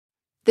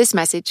This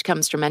message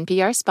comes from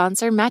NPR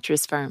sponsor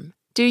Mattress Firm.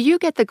 Do you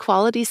get the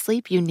quality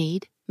sleep you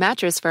need?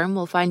 Mattress Firm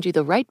will find you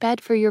the right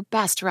bed for your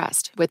best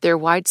rest with their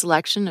wide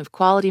selection of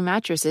quality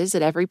mattresses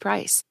at every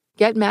price.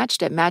 Get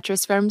matched at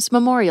Mattress Firm's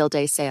Memorial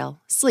Day sale.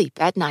 Sleep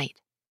at night.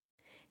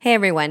 Hey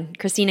everyone,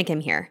 Christina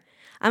Kim here.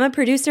 I'm a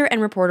producer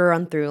and reporter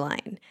on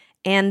Throughline.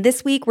 And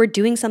this week we're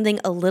doing something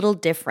a little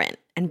different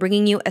and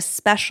bringing you a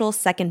special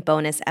second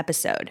bonus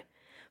episode.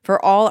 For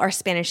all our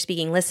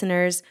Spanish-speaking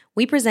listeners,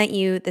 we present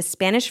you the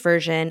Spanish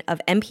version of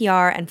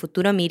NPR and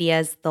Futuro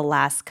Media's The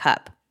Last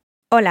Cup.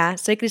 Hola,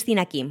 soy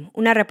Christina Kim,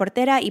 una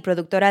reportera y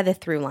productora de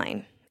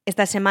Throughline.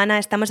 Esta semana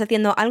estamos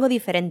haciendo algo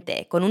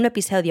diferente, con un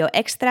episodio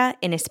extra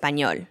en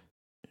español.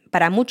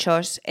 Para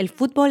muchos, el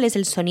fútbol es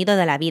el sonido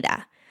de la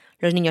vida.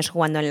 Los niños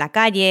jugando en la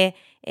calle,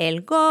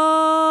 el gol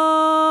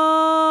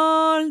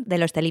de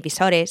los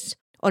televisores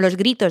o los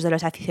gritos de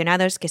los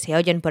aficionados que se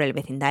oyen por el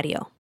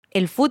vecindario.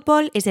 El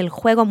fútbol es el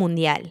juego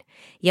mundial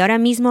y ahora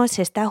mismo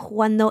se está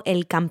jugando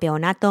el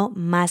campeonato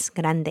más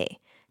grande,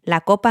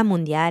 la Copa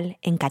Mundial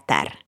en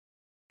Qatar.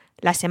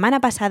 La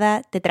semana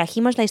pasada te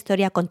trajimos la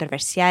historia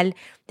controversial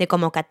de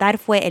cómo Qatar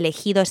fue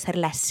elegido ser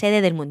la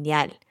sede del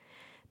Mundial,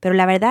 pero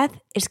la verdad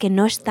es que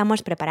no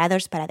estamos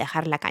preparados para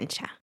dejar la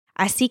cancha.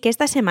 Así que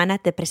esta semana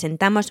te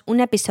presentamos un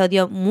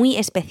episodio muy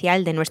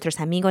especial de nuestros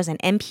amigos en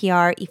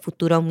NPR y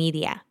Futuro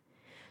Media.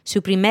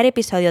 Su primer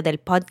episodio del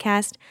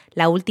podcast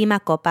La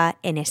Última Copa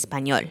en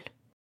español.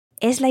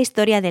 Es la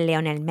historia de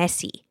Lionel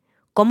Messi,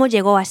 cómo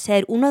llegó a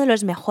ser uno de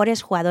los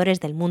mejores jugadores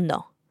del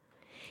mundo.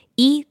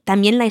 Y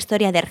también la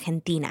historia de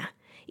Argentina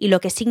y lo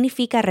que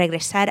significa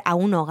regresar a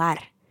un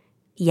hogar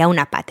y a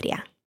una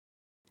patria.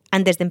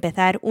 Antes de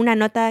empezar, una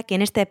nota que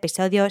en este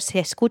episodio se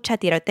escucha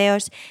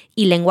tiroteos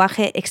y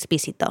lenguaje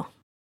explícito.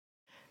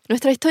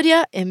 Nuestra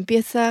historia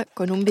empieza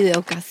con un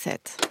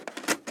videocassette.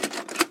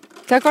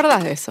 ¿Te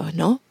acordás de esos,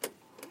 no?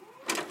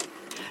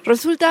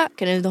 Resulta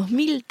que en el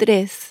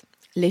 2003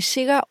 le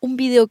llega un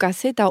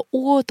videocassette a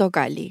Hugo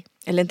Tocali,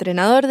 el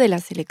entrenador de la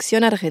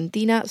selección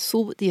argentina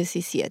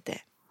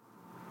sub-17.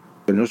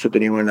 Nosotros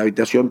teníamos en la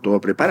habitación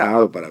todo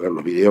preparado para ver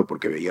los videos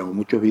porque veíamos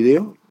muchos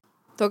videos.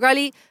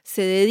 Tocali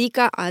se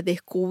dedica a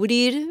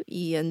descubrir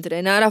y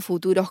entrenar a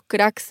futuros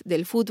cracks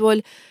del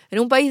fútbol en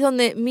un país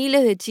donde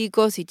miles de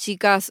chicos y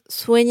chicas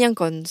sueñan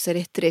con ser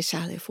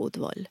estrellas de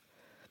fútbol.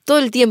 Todo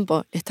el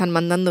tiempo le están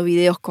mandando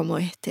videos como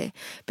este,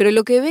 pero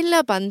lo que ve en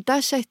la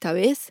pantalla esta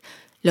vez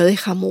lo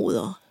deja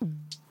mudo.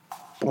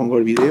 Pongo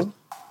el video,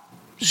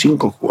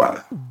 5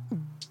 jugadas.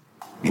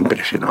 Me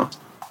impresionó.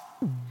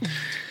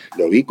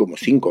 Lo vi como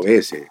 5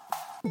 veces.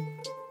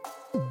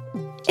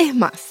 Es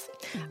más,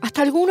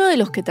 hasta alguno de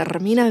los que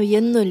termina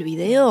viendo el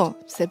video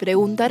se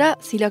preguntará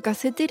si la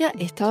casetera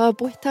estaba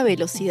puesta a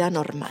velocidad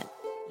normal.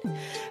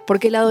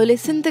 Porque el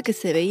adolescente que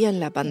se veía en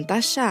la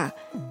pantalla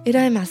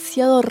era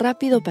demasiado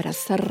rápido para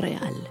ser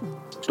real.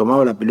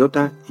 Tomaba la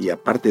pelota y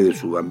aparte de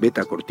su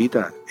gambeta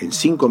cortita, en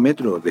 5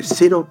 metros de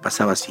 0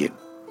 pasaba a 100.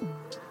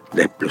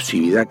 La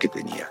explosividad que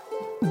tenía.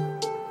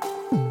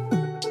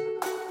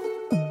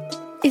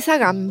 Esa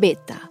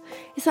gambeta,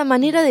 esa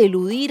manera de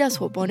eludir a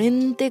su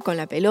oponente con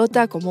la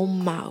pelota como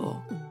un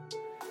mago.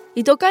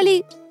 Y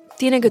Tocali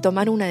tiene que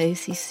tomar una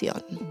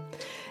decisión.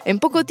 En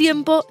poco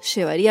tiempo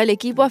llevaría al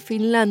equipo a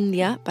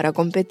Finlandia para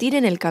competir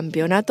en el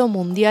Campeonato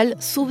Mundial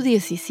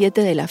Sub-17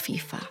 de la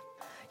FIFA.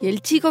 Y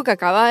el chico que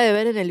acababa de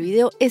ver en el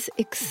video es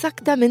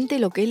exactamente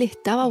lo que él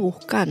estaba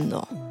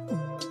buscando.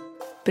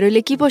 Pero el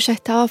equipo ya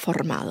estaba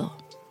formado.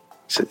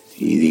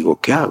 Y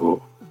digo, ¿qué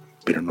hago?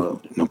 Pero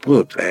no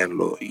puedo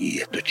traerlo. Y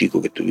estos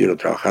chicos que estuvieron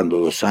trabajando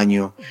 2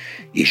 años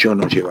y yo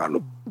no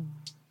llevarlo.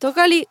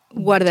 Tocali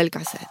guarda el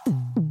cassette.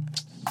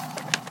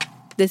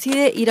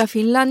 Decide ir a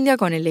Finlandia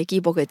con el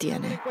equipo que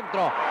tiene.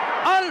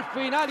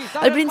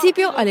 Al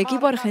principio, al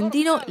equipo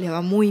argentino le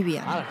va muy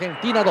bien.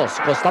 Argentina 2,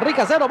 Costa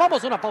Rica 0,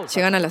 vamos a una pausa.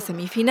 Llegan a la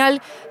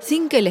semifinal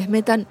sin que les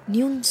metan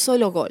ni un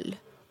solo gol,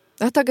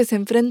 hasta que se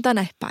enfrentan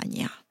a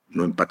España.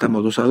 Nos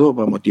empatamos 2-2,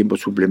 vamos a tiempo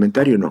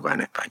suplementario y nos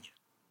gana España.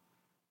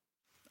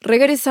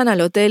 Regresan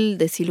al hotel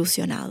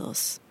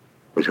desilusionados.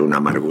 Pues una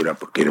amargura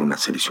porque era una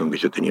selección que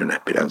yo tenía una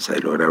esperanza de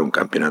lograr un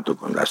campeonato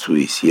con la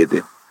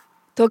sub-17.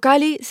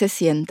 Tocali se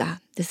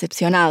sienta,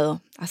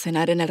 decepcionado, a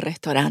cenar en el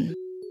restaurante.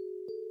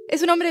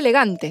 Es un hombre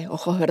elegante,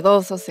 ojos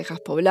verdosos, cejas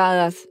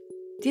pobladas.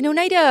 Tiene un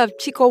aire a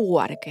chico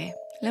huarque.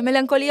 La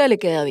melancolía le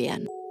queda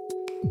bien.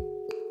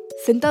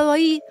 Sentado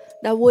ahí,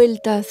 da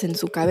vueltas en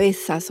su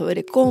cabeza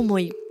sobre cómo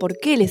y por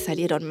qué le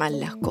salieron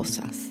mal las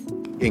cosas.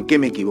 ¿En qué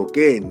me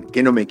equivoqué? ¿En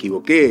qué no me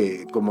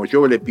equivoqué? Como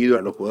yo le pido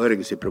a los jugadores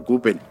que se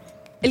preocupen.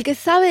 El que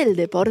sabe el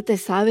deporte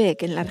sabe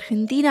que en la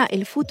Argentina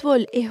el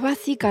fútbol es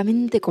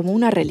básicamente como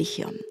una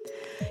religión.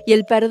 Y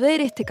el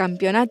perder este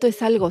campeonato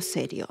es algo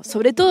serio,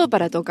 sobre todo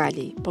para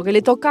Tocali, porque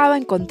le tocaba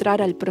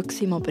encontrar al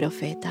próximo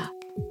profeta.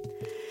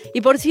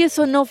 Y por si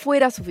eso no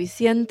fuera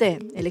suficiente,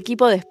 el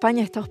equipo de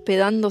España está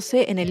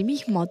hospedándose en el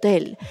mismo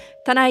hotel.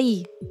 Están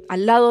ahí,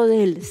 al lado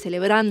de él,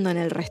 celebrando en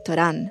el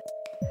restaurante.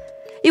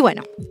 Y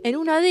bueno, en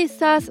una de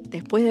esas,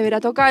 después de ver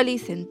a Tocali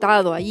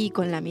sentado ahí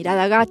con la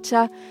mirada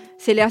gacha,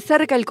 se le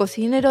acerca el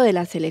cocinero de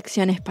la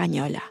selección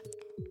española.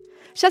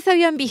 Ya se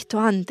habían visto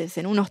antes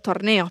en unos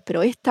torneos,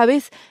 pero esta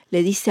vez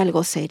le dice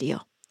algo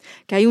serio.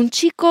 Que hay un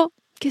chico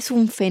que es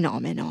un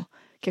fenómeno,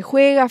 que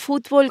juega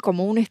fútbol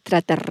como un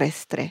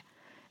extraterrestre.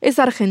 Es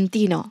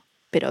argentino,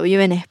 pero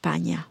vive en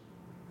España.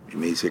 Y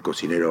me dice el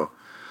cocinero,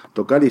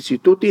 Tocali, si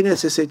tú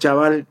tienes ese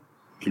chaval,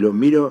 y lo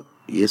miro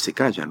y él se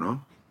calla,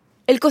 ¿no?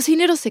 El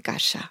cocinero se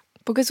calla,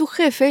 porque sus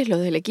jefes, los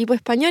del equipo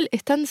español,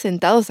 están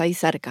sentados ahí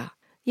cerca.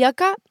 Y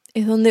acá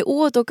es donde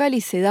Hugo Tocali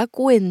se da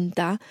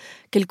cuenta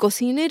que el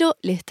cocinero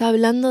le está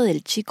hablando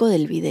del chico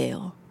del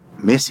video.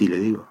 Messi, le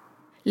digo.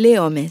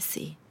 Leo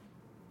Messi.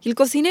 Y el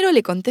cocinero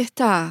le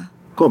contesta...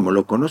 ¿Cómo?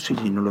 ¿Lo conoces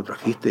y no lo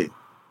trajiste?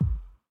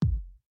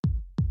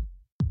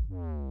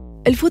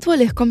 El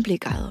fútbol es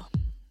complicado.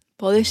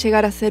 Podés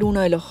llegar a ser uno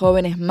de los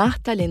jóvenes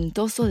más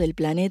talentosos del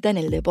planeta en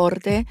el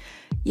deporte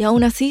y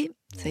aún así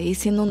seguís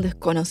siendo un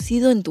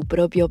desconocido en tu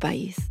propio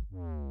país.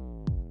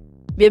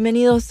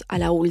 Bienvenidos a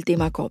La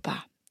Última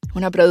Copa,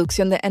 una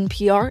producción de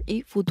NPR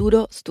y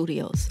Futuro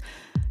Studios.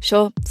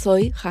 Yo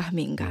soy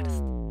Jazmín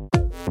Garst.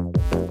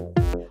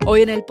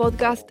 Hoy en el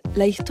podcast,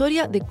 la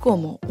historia de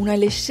cómo una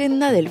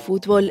leyenda del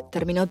fútbol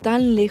terminó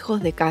tan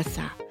lejos de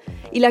casa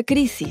y la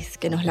crisis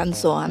que nos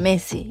lanzó a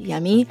Messi y a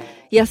mí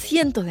y a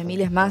cientos de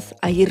miles más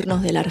a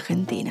irnos de la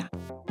Argentina.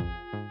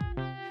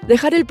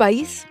 Dejar el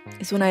país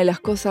es una de las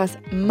cosas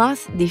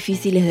más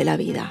difíciles de la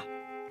vida.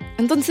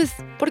 Entonces,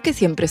 ¿por qué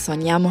siempre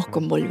soñamos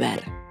con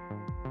volver?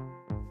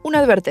 Una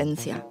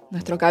advertencia.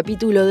 Nuestro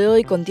capítulo de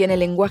hoy contiene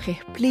lenguaje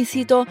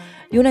explícito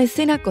y una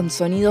escena con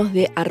sonidos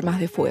de armas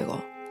de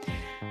fuego.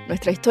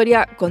 Nuestra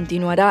historia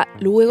continuará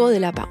luego de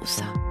la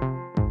pausa.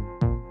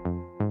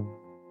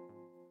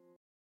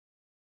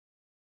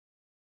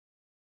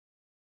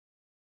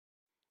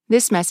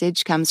 This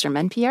message comes from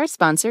NPR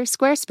sponsor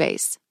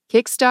Squarespace.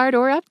 Kickstart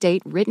or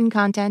update written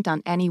content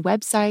on any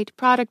website,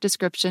 product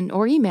description,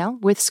 or email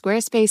with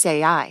Squarespace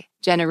AI,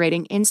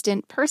 generating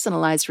instant,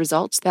 personalized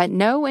results that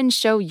know and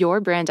show your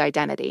brand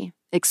identity.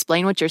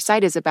 Explain what your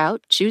site is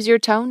about, choose your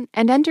tone,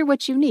 and enter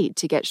what you need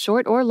to get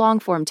short or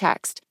long-form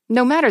text.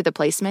 No matter the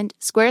placement,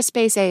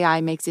 Squarespace AI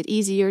makes it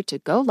easier to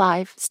go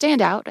live,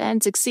 stand out,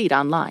 and succeed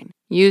online.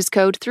 Use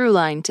code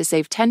THROUGHLINE to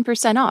save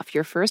 10% off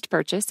your first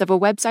purchase of a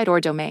website or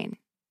domain.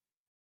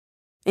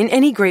 In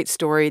any great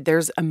story,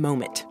 there's a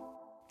moment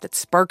that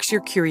sparks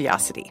your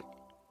curiosity.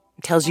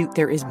 It tells you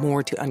there is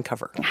more to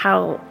uncover.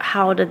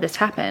 How did this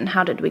happen?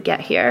 How did we get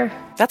here?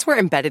 That's where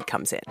Embedded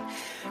comes in.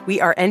 We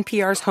are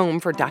NPR's home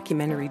for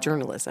documentary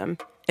journalism,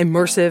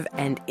 immersive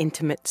and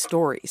intimate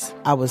stories.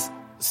 I was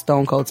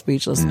stone cold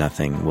speechless.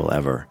 Nothing will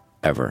ever,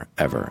 ever,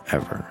 ever,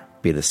 ever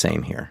be the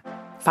same here.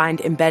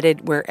 Find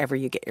Embedded wherever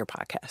you get your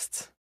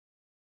podcasts.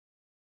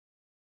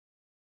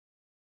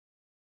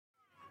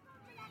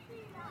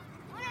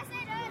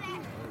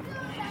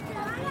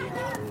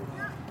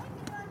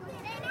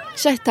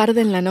 Ya es tarde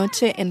en la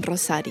noche en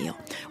Rosario,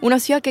 una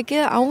ciudad que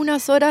queda a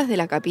unas horas de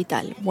la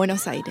capital,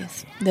 Buenos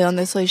Aires, de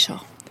donde soy yo.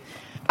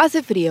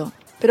 Hace frío,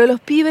 pero los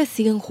pibes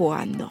siguen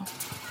jugando.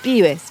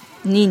 Pibes,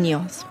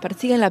 niños,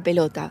 persiguen la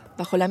pelota,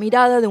 bajo la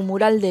mirada de un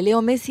mural de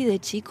Leo Messi de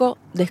chico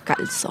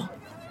descalzo.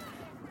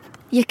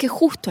 Y es que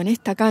justo en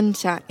esta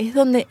cancha es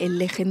donde el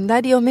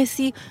legendario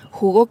Messi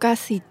jugó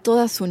casi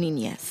toda su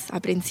niñez,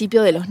 a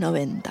principios de los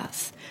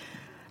 90s.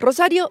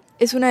 Rosario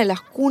es una de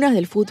las cunas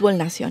del fútbol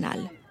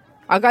nacional.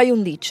 Acá hay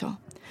un dicho,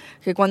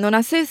 que cuando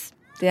nacés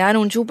te dan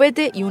un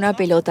chupete y una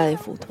pelota de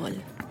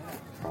fútbol.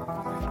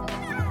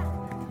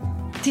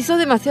 Si sos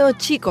demasiado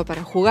chico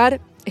para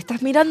jugar,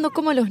 estás mirando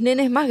cómo los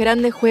nenes más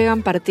grandes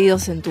juegan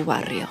partidos en tu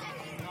barrio.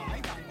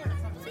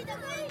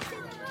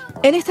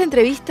 En esta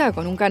entrevista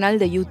con un canal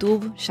de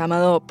YouTube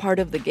llamado Part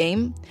of the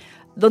Game,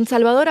 don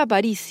Salvador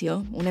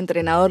Aparicio, un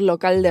entrenador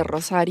local de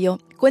Rosario,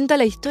 cuenta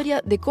la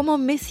historia de cómo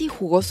Messi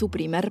jugó su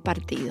primer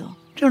partido.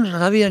 Yo no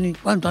sabía ni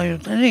cuántos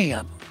años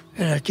tenía,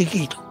 era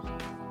chiquito.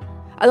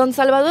 A don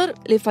Salvador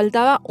le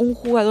faltaba un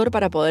jugador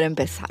para poder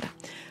empezar,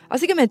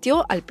 así que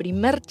metió al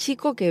primer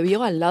chico que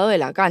vio al lado de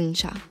la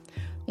cancha,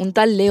 un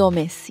tal Leo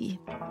Messi.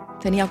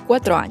 Tenía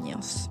 4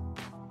 años.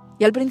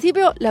 Y al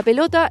principio la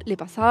pelota le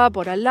pasaba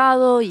por al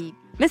lado y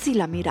Messi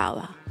la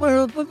miraba.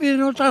 Bueno, después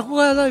viene otra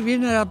jugada y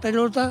viene la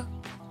pelota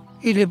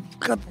y le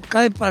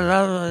cae para el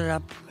lado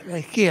de la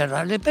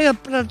izquierda.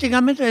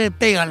 Prácticamente le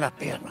pegan las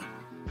piernas.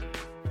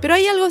 Pero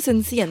ahí algo se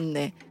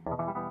enciende.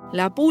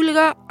 La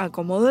pulga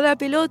acomodó la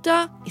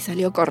pelota y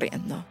salió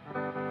corriendo.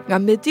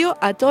 Gambeteó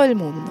a todo el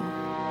mundo.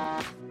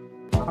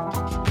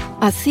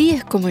 Así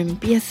es como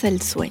empieza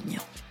el sueño.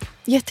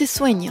 Y este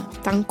sueño,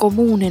 tan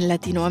común en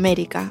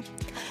Latinoamérica,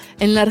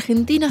 en la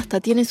Argentina hasta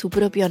tiene su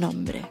propio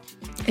nombre: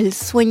 el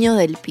sueño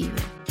del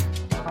pibe.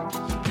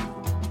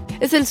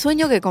 Es el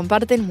sueño que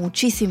comparten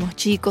muchísimos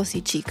chicos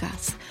y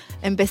chicas.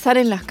 Empezar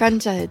en las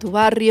canchas de tu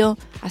barrio,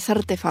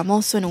 hacerte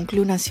famoso en un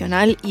club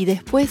nacional y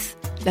después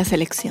la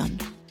selección.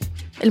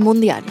 El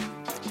mundial.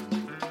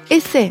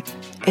 Ese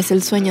es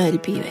el sueño del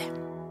pibe.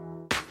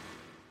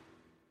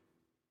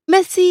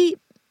 Messi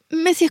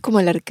es como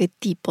el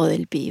arquetipo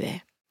del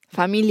pibe.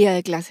 Familia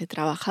de clase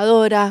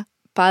trabajadora,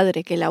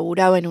 padre que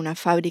laburaba en una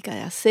fábrica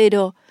de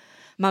acero,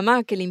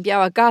 mamá que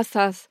limpiaba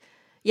casas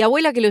y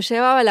abuela que lo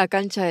llevaba a la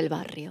cancha del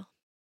barrio.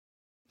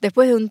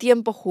 Después de un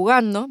tiempo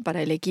jugando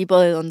para el equipo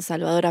de don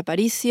Salvador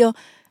Aparicio,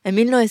 en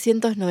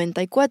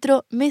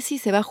 1994 Messi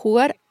se va a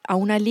jugar a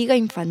una liga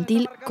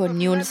infantil con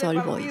Newell's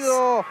Old Boys.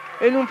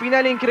 En un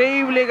final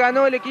increíble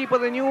ganó el equipo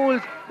de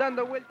Newell's,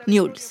 dando vuelta.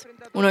 Newell's,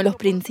 uno de los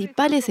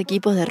principales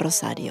equipos de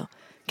Rosario,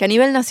 que a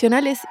nivel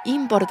nacional es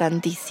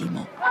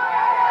importantísimo.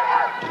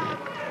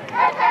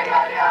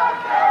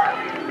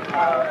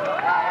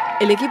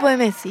 El equipo de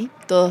Messi,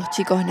 todos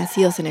chicos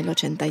nacidos en el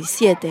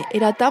 87,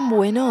 era tan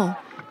bueno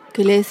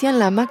que le decían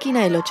la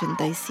máquina del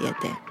 87.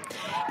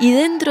 Y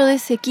dentro de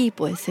ese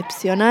equipo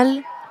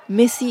excepcional,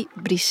 Messi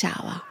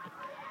brillaba.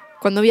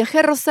 Cuando viajé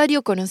a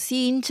Rosario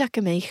conocí hinchas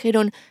que me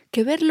dijeron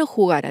que verlo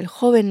jugar al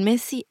joven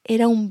Messi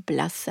era un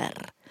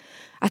placer.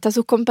 Hasta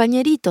sus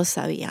compañeritos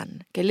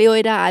sabían que Leo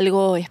era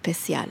algo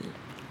especial.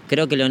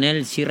 Creo que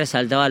Lionel sí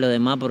resaltaba a lo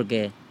demás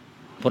porque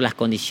por las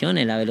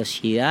condiciones, la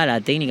velocidad,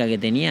 la técnica que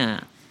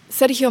tenía.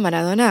 Sergio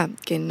Maradona,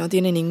 que no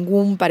tiene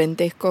ningún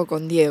parentesco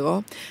con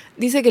Diego,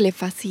 dice que le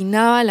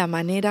fascinaba la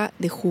manera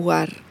de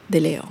jugar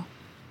de Leo.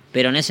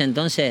 Pero en ese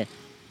entonces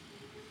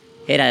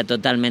era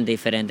totalmente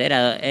diferente,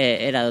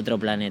 era de otro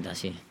planeta,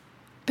 sí.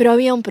 Pero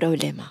había un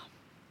problema.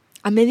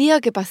 A medida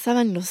que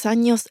pasaban los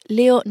años,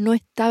 Leo no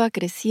estaba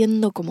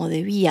creciendo como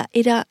debía,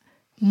 era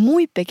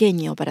muy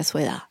pequeño para su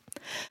edad.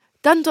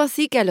 Tanto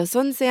así que a los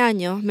 11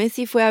 años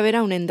Messi fue a ver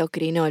a un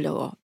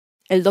endocrinólogo,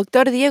 el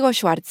doctor Diego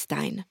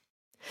Schwartzstein.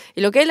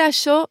 Y lo que él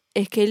halló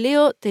es que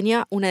Leo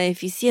tenía una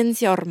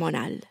deficiencia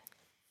hormonal.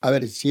 A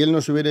ver, si él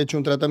no se hubiera hecho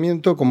un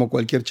tratamiento, como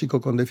cualquier chico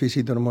con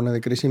déficit de hormona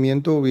de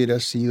crecimiento, hubiera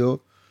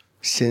sido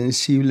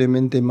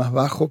sensiblemente más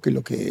bajo que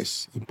lo que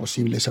es.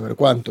 Imposible saber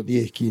cuánto,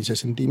 10, 15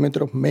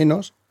 centímetros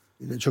menos.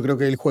 De hecho, creo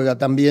que él juega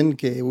tan bien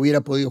que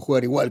hubiera podido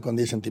jugar igual con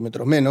 10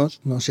 centímetros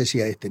menos. No sé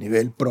si a este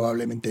nivel,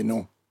 probablemente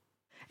no.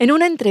 En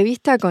una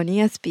entrevista con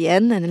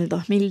ESPN en el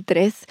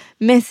 2003,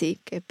 Messi,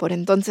 que por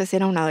entonces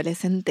era un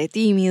adolescente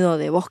tímido,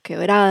 de voz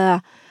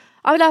quebrada,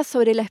 habla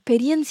sobre la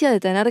experiencia de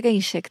tener que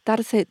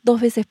inyectarse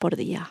 2 veces por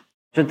día.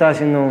 Yo estaba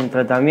haciendo un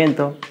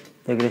tratamiento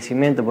de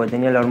crecimiento porque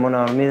tenía la hormona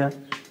dormida.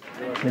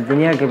 Me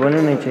tenía que poner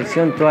una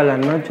inyección todas las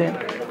noches,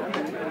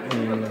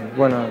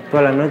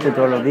 todas las noches,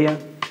 todos los días,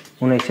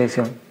 una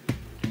inyección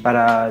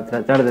para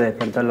tratar de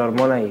despertar la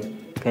hormona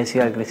y que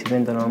siga el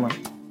crecimiento normal.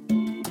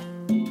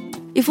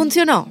 Y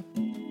funcionó.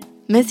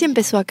 Messi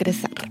empezó a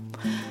crecer.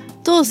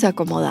 Todo se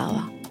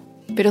acomodaba,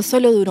 pero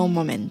solo duró un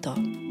momento.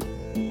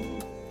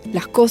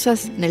 Las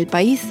cosas en el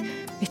país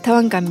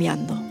estaban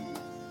cambiando,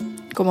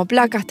 como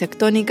placas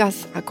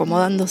tectónicas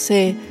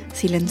acomodándose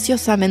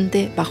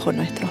silenciosamente bajo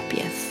nuestros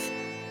pies.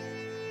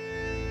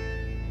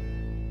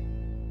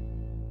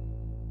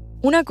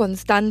 Una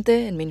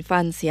constante en mi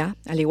infancia,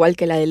 al igual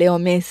que la de Leo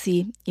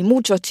Messi y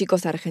muchos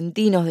chicos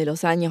argentinos de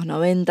los años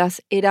 90,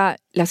 era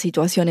la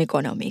situación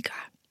económica.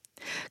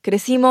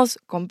 Crecimos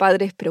con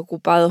padres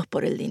preocupados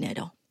por el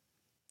dinero.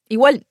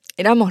 Igual,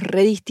 éramos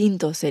re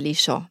distintos él y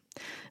yo.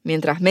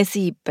 Mientras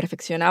Messi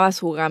perfeccionaba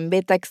su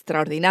gambeta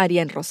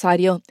extraordinaria en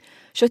Rosario,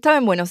 yo estaba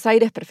en Buenos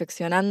Aires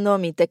perfeccionando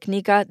mi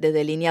técnica de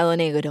delineado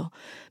negro,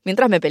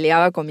 mientras me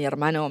peleaba con mi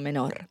hermano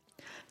menor.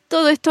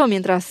 Todo esto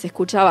mientras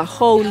escuchaba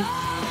Hole,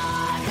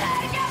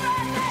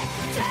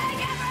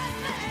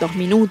 2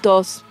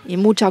 minutos y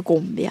mucha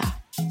cumbia.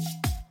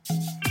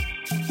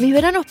 Mis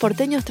veranos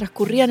porteños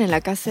transcurrían en la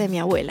casa de mi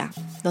abuela,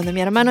 donde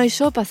mi hermano y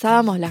yo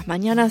pasábamos las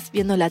mañanas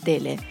viendo la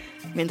tele,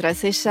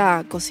 mientras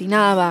ella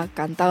cocinaba,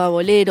 cantaba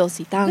boleros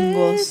y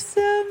tangos.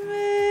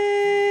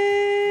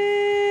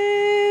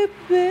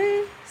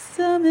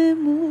 Bésame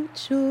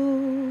mucho,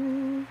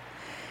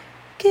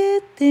 que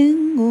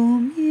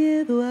tengo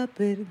miedo a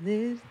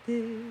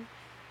perderte.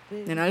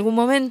 En algún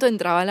momento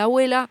entraba la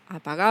abuela,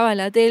 apagaba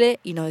la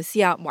tele y nos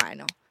decía,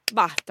 bueno,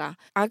 basta,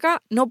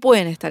 acá no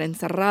pueden estar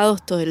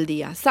encerrados todo el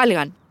día,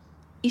 salgan.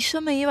 Y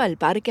yo me iba al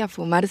parque a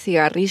fumar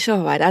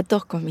cigarrillos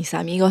baratos con mis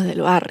amigos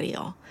del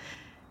barrio.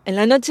 En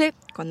la noche,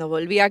 cuando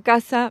volví a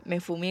casa, me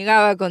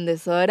fumigaba con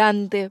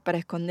desodorante para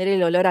esconder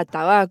el olor a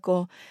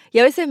tabaco y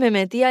a veces me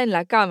metía en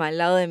la cama al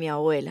lado de mi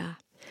abuela.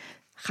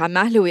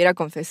 Jamás le hubiera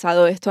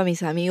confesado esto a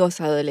mis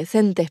amigos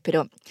adolescentes,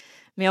 pero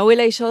mi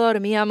abuela y yo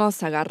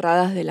dormíamos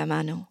agarradas de la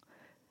mano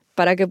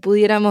para que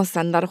pudiéramos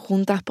andar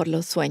juntas por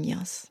los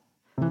sueños.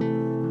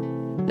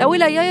 La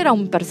abuela ya era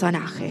un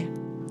personaje.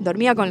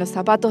 Dormía con los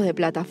zapatos de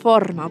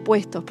plataforma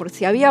puestos por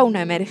si había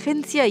una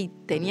emergencia y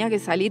tenía que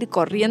salir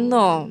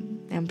corriendo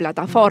en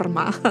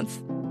plataformas.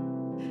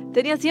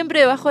 Tenía siempre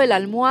debajo de la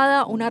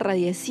almohada un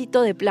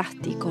radiecito de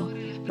plástico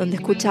donde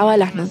escuchaba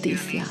las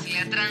noticias.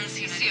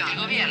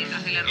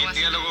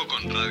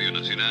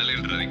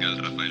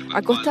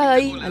 Acostada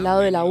ahí, al lado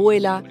de la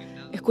abuela,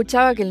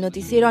 escuchaba que el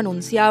noticiero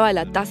anunciaba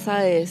la tasa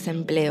de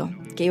desempleo,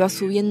 que iba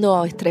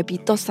subiendo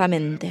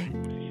estrepitosamente.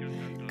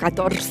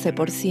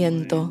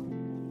 14%.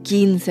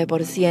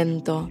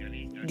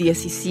 15%,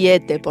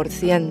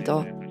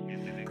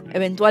 17%,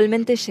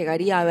 eventualmente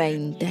llegaría a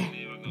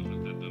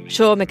 20%.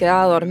 Yo me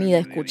quedaba dormida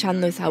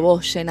escuchando esa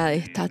voz llena de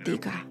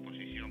estática.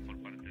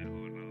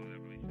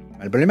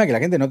 El problema es que la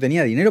gente no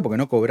tenía dinero porque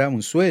no cobraba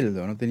un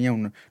sueldo, no tenía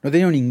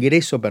un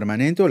ingreso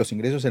permanente o los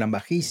ingresos eran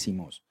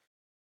bajísimos.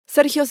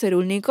 Sergio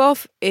Cerulnikov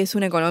es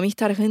un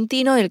economista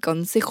argentino del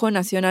Consejo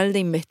Nacional de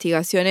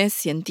Investigaciones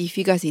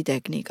Científicas y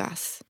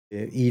Técnicas.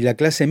 Y la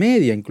clase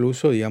media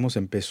incluso, digamos,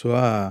 empezó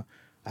a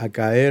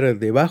caer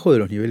debajo de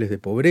los niveles de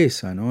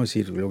pobreza, ¿no? Es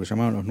decir, lo que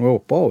llamaban los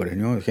nuevos pobres,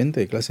 ¿no? Gente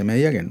de clase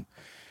media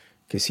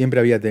que siempre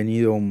había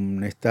tenido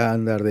un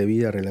estándar de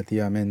vida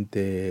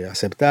relativamente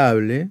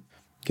aceptable,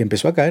 que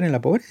empezó a caer en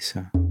la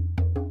pobreza.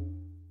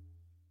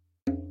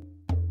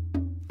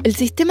 El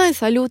sistema de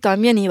salud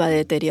también iba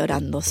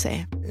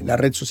deteriorándose. La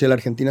red social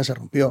argentina se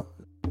rompió.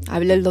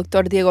 Habló el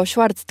doctor Diego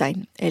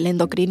Schwartzstein, el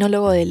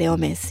endocrinólogo de Leo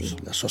Messi.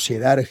 La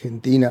sociedad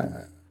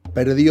argentina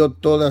perdió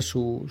toda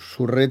su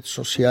red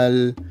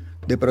social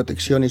de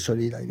protección y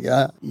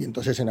solidaridad. Y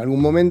entonces en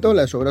algún momento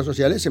las obras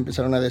sociales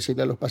empezaron a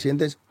decirle a los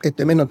pacientes,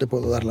 este mes no te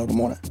puedo dar la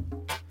hormona.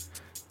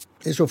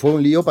 Eso fue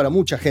un lío para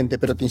mucha gente,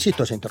 pero te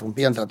insisto, se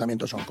interrumpían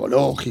tratamientos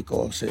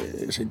oncológicos,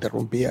 se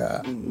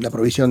interrumpía la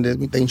provisión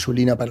de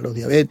insulina para los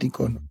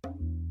diabéticos.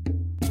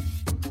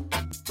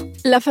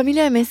 La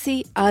familia de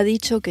Messi ha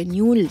dicho que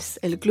Newell's,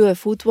 el club de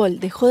fútbol,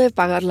 dejó de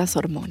pagar las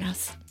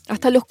hormonas.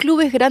 Hasta los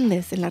clubes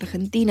grandes en la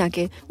Argentina,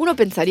 que uno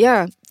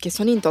pensaría que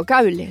son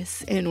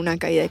intocables en una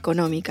caída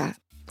económica,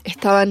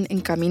 estaban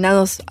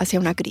encaminados hacia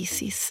una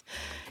crisis.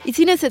 Y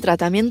sin ese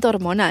tratamiento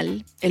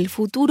hormonal, el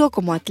futuro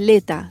como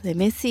atleta de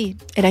Messi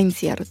era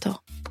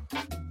incierto.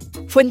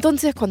 Fue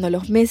entonces cuando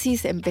los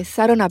Messis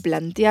empezaron a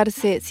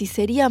plantearse si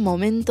sería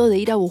momento de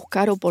ir a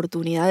buscar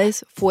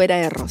oportunidades fuera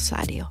de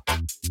Rosario.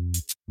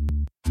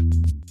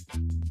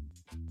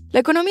 La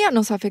economía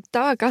nos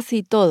afectaba a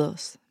casi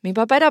todos. Mi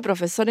papá era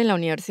profesor en la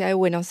Universidad de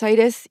Buenos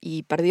Aires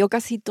y perdió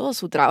casi todo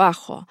su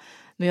trabajo.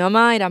 Mi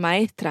mamá era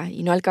maestra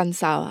y no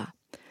alcanzaba.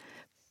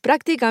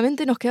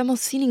 Prácticamente nos quedamos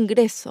sin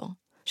ingreso.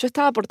 Yo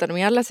estaba por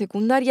terminar la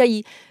secundaria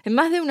y en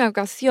más de una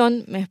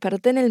ocasión me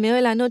desperté en el medio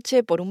de la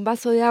noche por un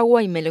vaso de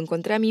agua y me lo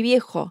encontré a mi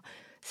viejo,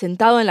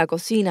 sentado en la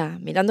cocina,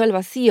 mirando al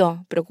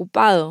vacío,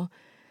 preocupado.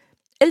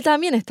 Él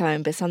también estaba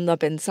empezando a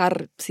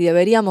pensar si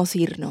deberíamos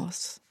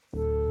irnos.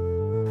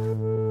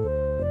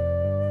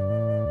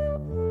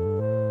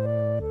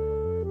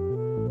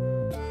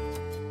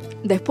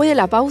 Después de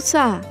la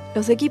pausa,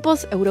 los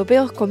equipos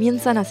europeos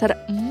comienzan a hacer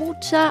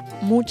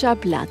mucha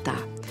plata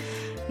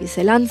y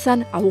se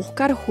lanzan a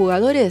buscar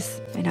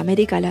jugadores en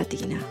América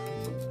Latina.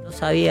 No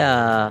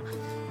sabía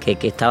que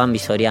estaban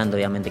visoreando,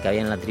 obviamente, que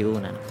había en la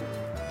tribuna, ¿no?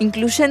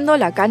 Incluyendo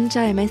la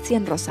cancha de Messi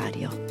en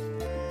Rosario.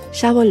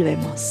 Ya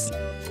volvemos.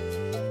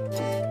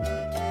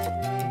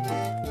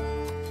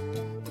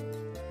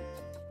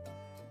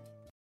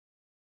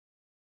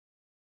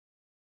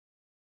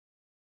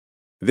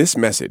 This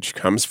message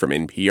comes from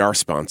NPR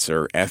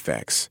sponsor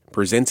FX,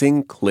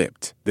 presenting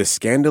Clipped, the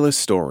scandalous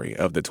story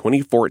of the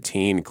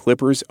 2014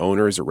 Clippers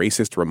owner's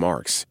racist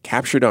remarks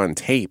captured on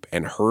tape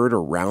and heard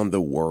around the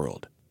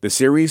world. The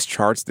series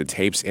charts the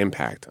tape's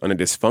impact on a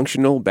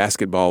dysfunctional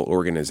basketball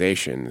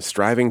organization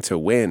striving to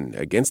win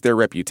against their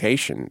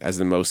reputation as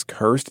the most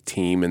cursed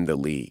team in the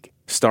league.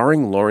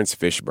 Starring Lawrence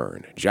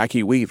Fishburne,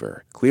 Jackie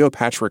Weaver,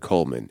 Cleopatra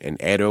Coleman, and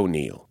Ed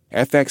O'Neill.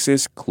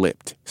 FX's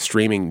Clipped,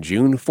 streaming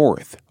June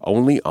 4th,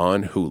 only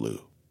on Hulu.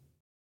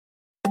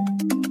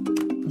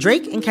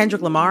 Drake and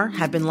Kendrick Lamar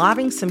have been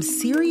lobbing some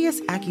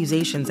serious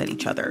accusations at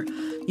each other.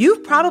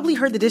 You've probably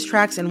heard the diss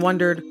tracks and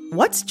wondered,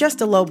 what's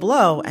just a low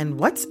blow and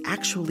what's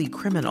actually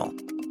criminal?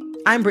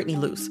 I'm Brittany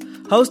Luce,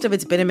 host of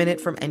It's Been a Minute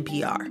from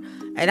NPR,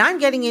 and I'm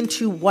getting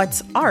into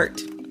what's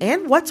art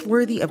and what's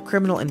worthy of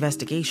criminal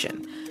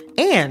investigation,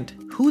 and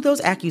who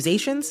those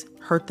accusations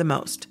hurt the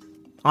most.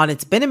 On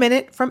It's Been a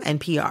Minute from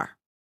NPR.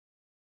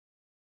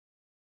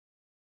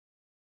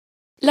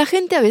 La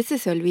gente a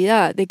veces se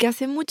olvida de que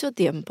hace mucho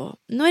tiempo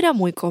no era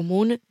muy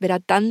común ver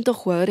a tantos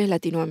jugadores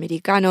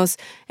latinoamericanos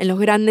en los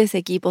grandes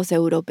equipos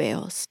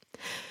europeos.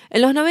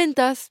 En los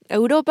 90s,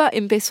 Europa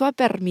empezó a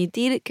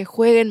permitir que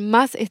jueguen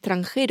más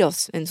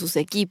extranjeros en sus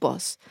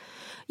equipos.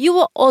 Y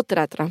hubo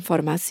otra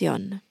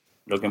transformación.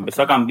 Lo que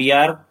empezó a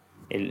cambiar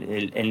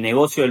el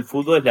negocio del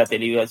fútbol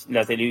es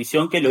la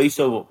televisión, que lo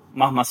hizo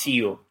más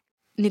masivo.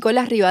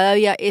 Nicolás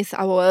Rivadavia es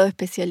abogado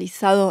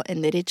especializado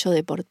en derecho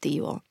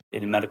deportivo.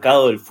 El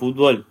mercado del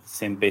fútbol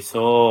se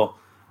empezó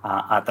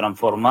a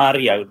transformar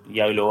y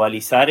a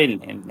globalizar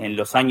en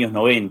los años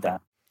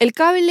 90. El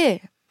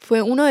cable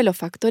fue uno de los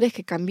factores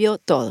que cambió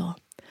todo.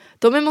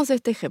 Tomemos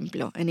este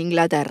ejemplo, en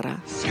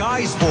Inglaterra.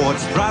 Sky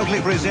Sports proudly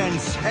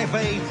presents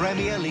FA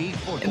Premier League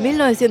Football. En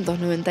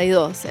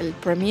 1992, el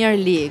Premier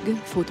League,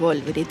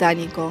 fútbol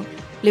británico,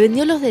 le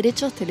vendió los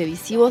derechos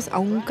televisivos a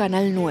un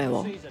canal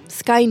nuevo,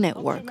 Sky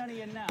Network,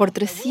 por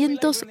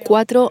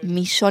 304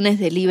 millones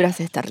de libras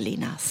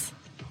esterlinas.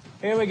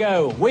 Here we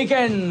go.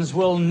 Weekends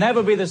will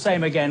never be the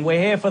same again. We're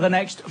here for the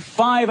next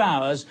 5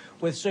 hours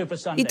with Super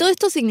Sunday. Y todo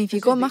esto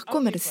significó más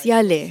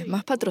comerciales,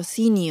 más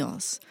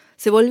patrocinios.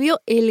 Se volvió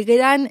el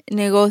gran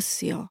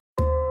negocio.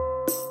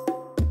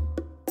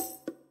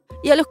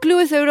 Y a los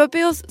clubes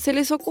europeos se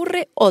les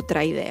ocurre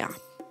otra idea.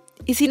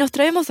 ¿Y si nos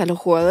traemos a los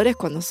jugadores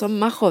cuando son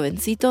más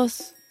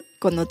jovencitos?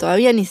 cuando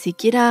todavía ni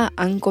siquiera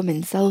han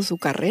comenzado su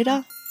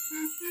carrera?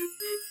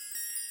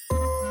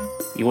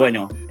 Y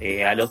bueno,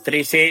 a los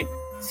 13,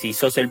 si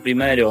sos el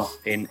primero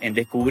en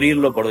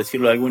descubrirlo, por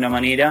decirlo de alguna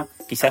manera,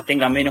 quizás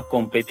tenga menos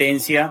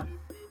competencia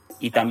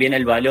y también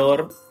el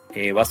valor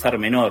va a ser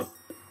menor.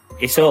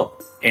 Eso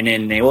en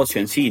el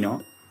negocio en sí,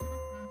 ¿no?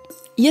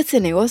 Y ese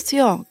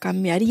negocio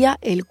cambiaría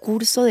el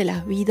curso de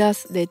las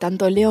vidas de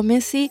tanto Leo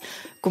Messi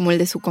como el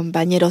de su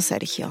compañero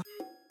Sergio.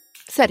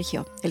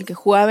 Sergio, el que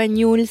jugaba en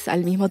Newell's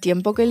al mismo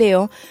tiempo que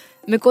Leo,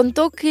 me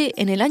contó que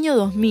en el año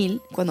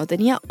 2000, cuando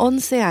tenía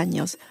 11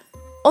 años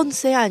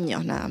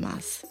nada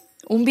más,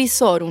 un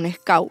visor, un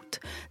scout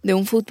de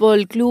un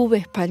fútbol club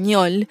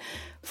español,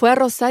 fue a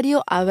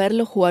Rosario a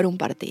verlo jugar un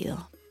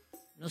partido.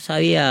 No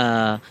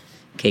sabía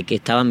que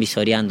estaban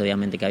visoreando,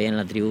 obviamente, que había en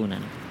la tribuna,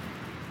 ¿no?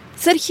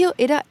 Sergio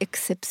era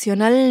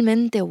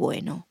excepcionalmente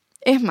bueno.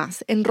 Es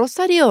más, en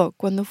Rosario,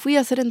 cuando fui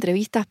a hacer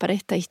entrevistas para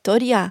esta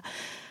historia,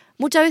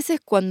 muchas veces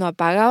cuando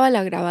apagaba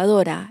la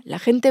grabadora, la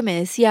gente me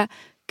decía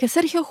que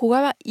Sergio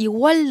jugaba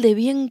igual de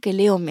bien que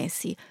Leo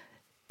Messi,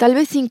 tal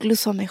vez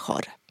incluso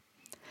mejor.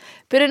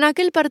 Pero en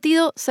aquel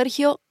partido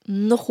Sergio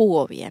no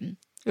jugó bien,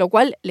 lo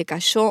cual le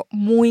cayó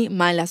muy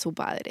mal a su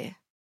padre.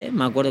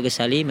 Me acuerdo que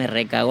salí, me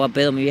recagó a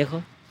pedo mi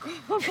viejo.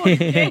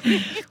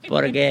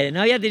 Porque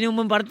no había tenido un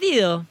buen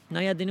partido.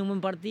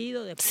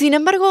 Sin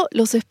embargo,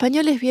 los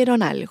españoles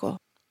vieron algo.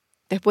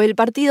 Después del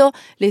partido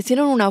le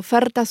hicieron una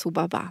oferta a su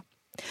papá.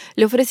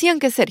 Le ofrecían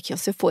que Sergio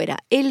se fuera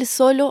él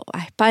solo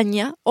a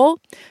España o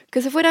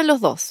que se fueran los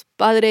dos,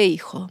 padre e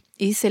hijo,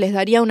 y se les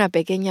daría una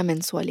pequeña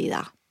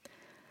mensualidad.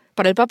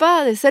 Para el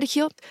papá de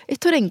Sergio,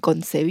 esto era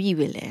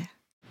inconcebible.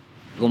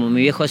 Como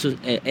mi viejo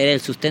era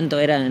el sustento,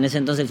 era en ese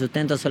entonces el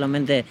sustento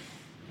solamente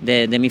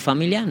de mi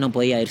familia, no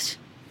podía irse.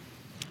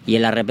 Y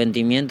el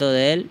arrepentimiento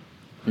de él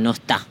no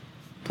está,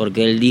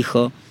 porque él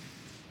dijo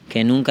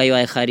que nunca iba a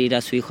dejar ir a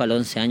su hijo a los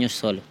 11 años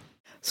solo.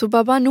 Su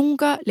papá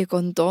nunca le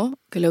contó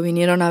que lo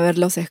vinieron a ver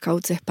los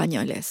scouts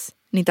españoles,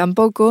 ni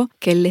tampoco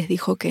que él les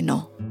dijo que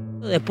no.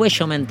 Después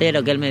yo me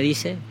entero que él me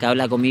dice, que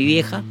habla con mi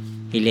vieja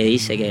y le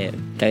dice que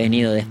ha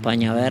venido de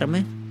España a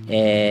verme.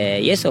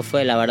 Y eso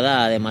fue, la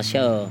verdad,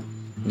 demasiado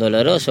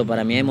doloroso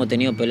para mí. Hemos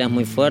tenido peleas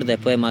muy fuertes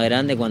después de más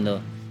grande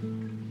cuando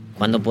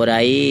por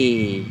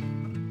ahí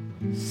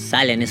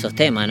salen esos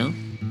temas, ¿no?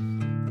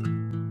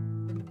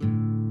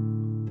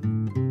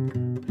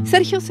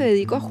 Sergio se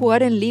dedicó a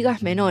jugar en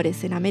ligas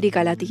menores en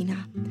América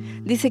Latina.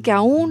 Dice que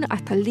aún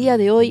hasta el día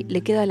de hoy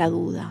le queda la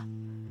duda.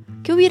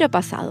 ¿Qué hubiera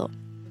pasado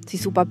si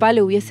su papá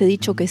le hubiese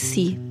dicho que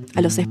sí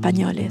a los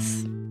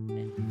españoles?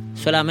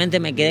 Solamente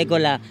me quedé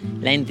con la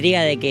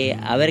intriga de que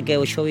a ver qué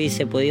yo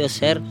hubiese podido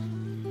ser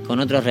con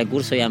otros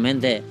recursos,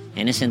 obviamente.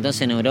 En ese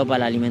entonces en Europa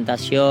la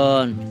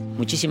alimentación,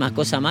 muchísimas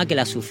cosas más que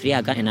las sufría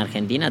acá en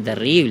Argentina,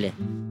 terrible.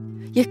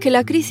 Y es que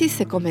la crisis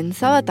se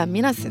comenzaba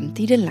también a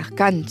sentir en las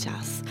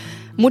canchas.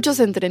 Muchos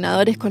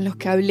entrenadores con los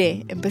que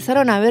hablé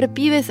empezaron a ver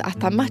pibes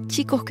hasta más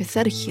chicos que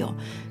Sergio,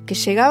 que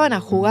llegaban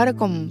a jugar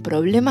con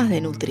problemas de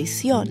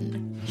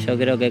nutrición. Yo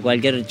creo que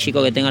cualquier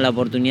chico que tenga la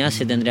oportunidad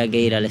se tendría que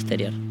ir al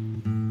exterior.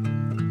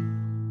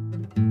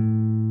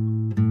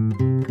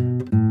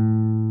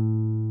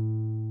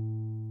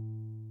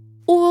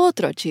 Hubo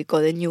otro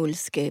chico de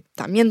Newell's que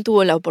también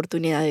tuvo la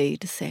oportunidad de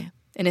irse.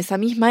 En esa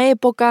misma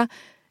época,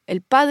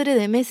 el padre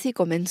de Messi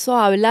comenzó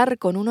a hablar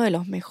con uno de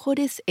los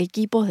mejores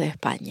equipos de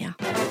España,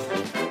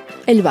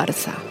 el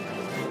Barça.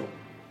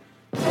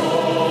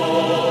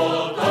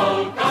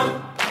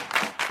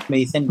 Me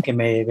dicen que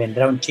me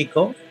vendrá un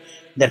chico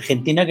de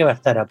Argentina que va a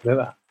estar a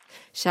prueba.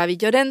 Xavi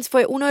Llorens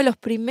fue uno de los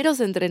primeros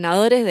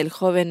entrenadores del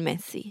joven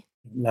Messi.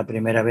 La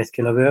primera vez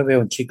que lo veo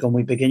un chico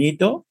muy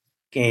pequeñito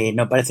que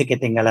no parece que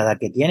tenga la edad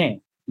que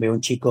tiene. Veo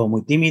un chico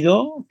muy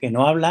tímido, que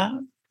no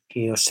habla,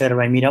 que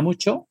observa y mira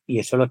mucho, y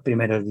eso los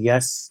primeros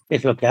días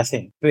es lo que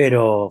hace.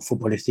 Pero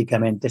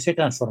futbolísticamente se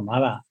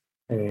transformaba.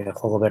 El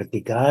juego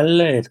vertical,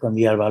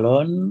 escondía el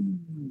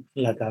balón,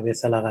 la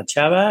cabeza la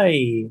agachaba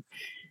y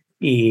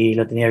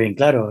lo tenía bien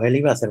claro, él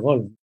iba a hacer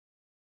gol.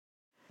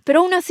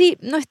 Pero aún así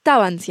no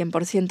estaban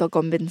 100%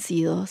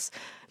 convencidos.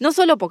 No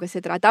solo porque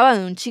se trataba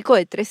de un chico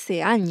de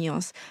 13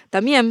 años,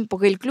 también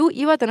porque el club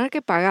iba a tener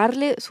que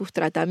pagarle sus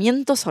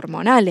tratamientos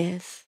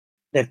hormonales.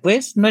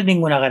 Después no hay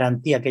ninguna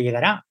garantía que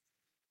llegará,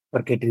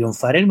 porque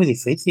triunfar es muy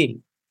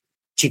difícil.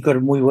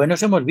 Chicos muy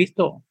buenos hemos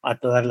visto a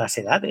todas las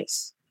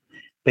edades,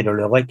 pero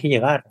luego hay que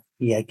llegar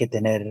y hay que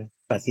tener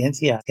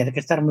paciencia. Tienes que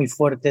estar muy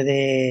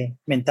fuerte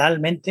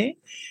mentalmente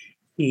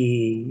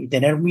y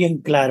tener bien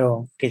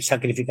claro que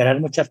sacrificarás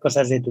muchas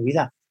cosas de tu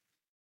vida.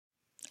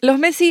 Los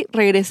Messi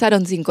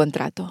regresaron sin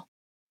contrato.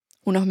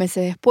 Unos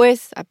meses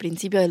después, a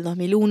principios del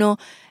 2001,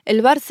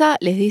 el Barça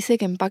les dice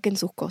que empaquen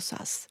sus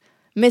cosas.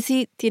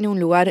 Messi tiene un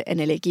lugar en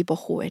el equipo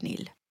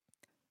juvenil.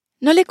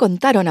 No le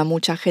contaron a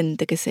mucha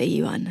gente que se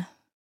iban.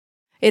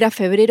 Era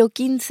febrero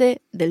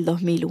 15 del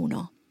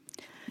 2001.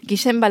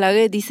 Guillem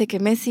Balaguer dice que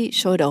Messi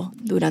lloró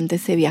durante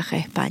ese viaje a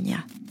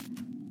España.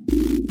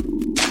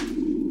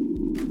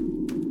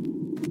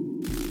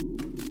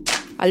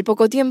 Al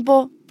poco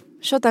tiempo,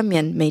 yo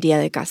también me iría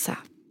de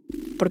casa.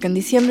 porque en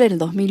diciembre del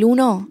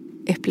 2001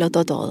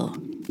 explotó todo.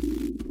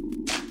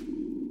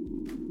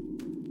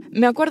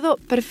 Me acuerdo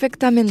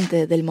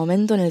perfectamente del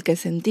momento en el que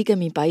sentí que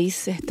mi país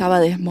se estaba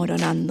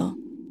desmoronando.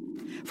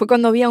 Fue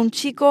cuando vi a un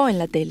chico en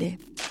la tele.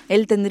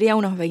 Él tendría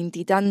unos 20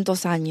 y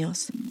tantos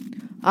años.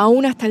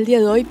 Aún hasta el día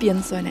de hoy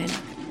pienso en él.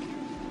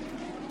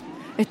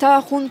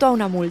 Estaba junto a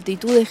una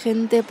multitud de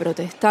gente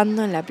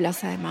protestando en la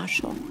Plaza de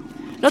Mayo.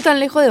 No tan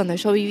lejos de donde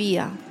yo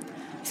vivía.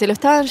 Se lo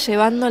estaban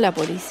llevando la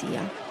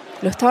policía.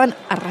 Lo estaban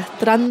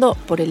arrastrando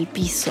por el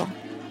piso.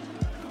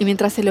 Y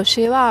mientras se lo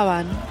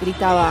llevaban,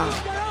 gritaba: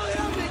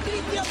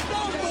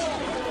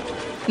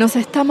 "Nos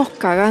estamos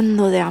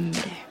cagando de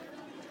hambre".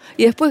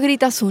 Y después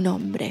grita su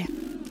nombre.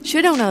 Yo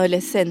era un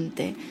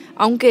adolescente,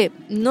 aunque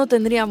no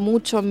tendría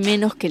mucho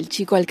menos que el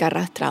chico al que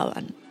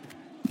arrastraban.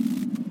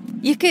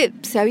 Y es que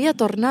se había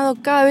tornado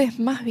cada vez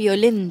más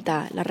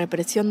violenta la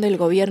represión del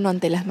gobierno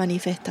ante las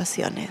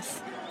manifestaciones.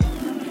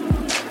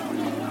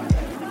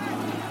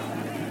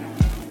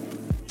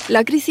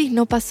 La crisis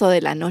no pasó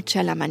de la noche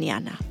a la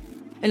mañana.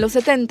 En los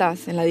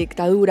 70s, en la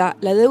dictadura,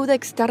 la deuda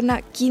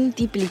externa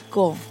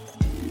quintuplicó.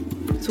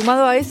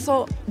 Sumado a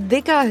eso,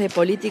 décadas de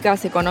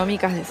políticas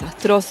económicas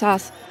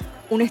desastrosas,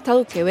 un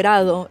Estado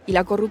quebrado y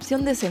la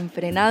corrupción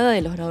desenfrenada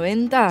de los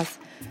 90s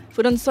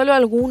fueron solo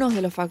algunos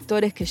de los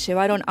factores que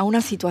llevaron a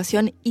una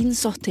situación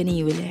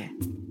insostenible.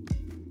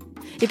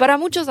 Y para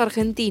muchos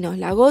argentinos,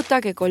 la gota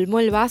que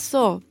colmó el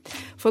vaso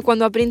fue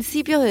cuando a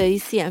principios de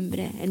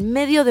diciembre, en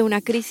medio de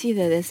una crisis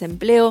de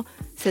desempleo,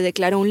 se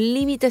declaró un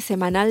límite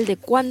semanal de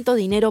cuánto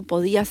dinero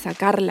podía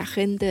sacar la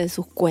gente de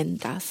sus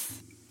cuentas.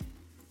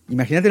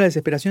 Imagínate la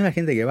desesperación de la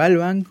gente que va al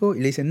banco y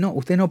le dicen: no,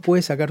 usted no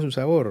puede sacar sus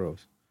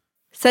ahorros.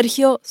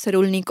 Sergio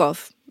Cerulnikov,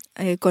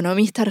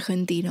 economista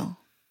argentino.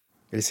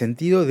 El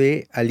sentido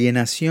de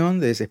alienación,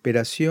 de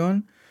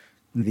desesperación,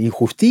 de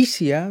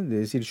injusticia, de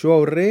decir: yo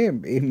ahorré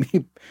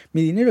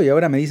mi dinero y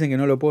ahora me dicen que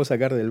no lo puedo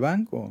sacar del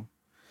banco.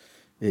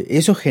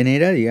 Eso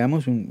genera,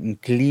 digamos, un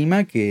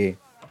clima que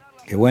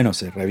bueno,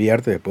 se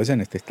revierte después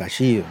en este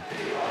estallido.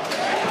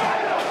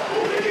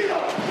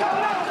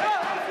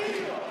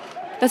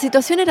 La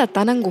situación era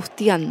tan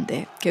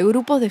angustiante que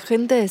grupos de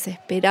gente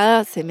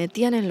desesperada se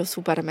metían en los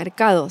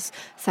supermercados,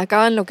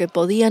 sacaban lo que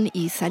podían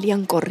y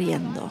salían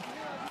corriendo.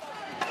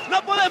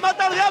 ¡No podés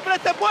matar de hambre a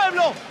este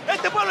pueblo!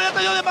 ¡Este pueblo ya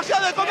te dio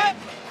demasiado de comer!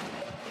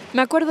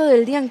 Me acuerdo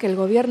del día en que el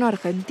gobierno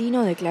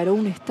argentino declaró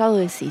un estado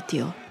de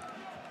sitio.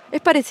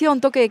 Es parecido a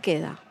un toque de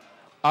queda.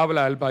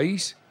 Habla al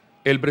país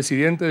el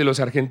presidente de los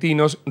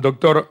argentinos,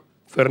 doctor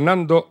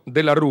Fernando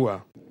de la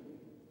Rúa.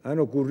 Han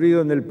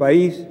ocurrido en el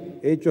país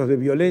hechos de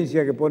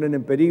violencia que ponen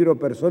en peligro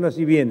personas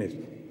y bienes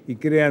y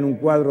crean un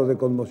cuadro de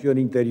conmoción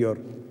interior.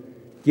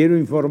 Quiero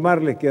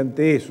informarles que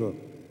ante eso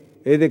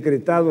he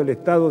decretado el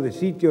estado de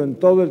sitio en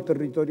todo el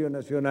territorio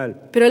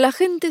nacional. Pero la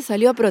gente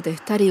salió a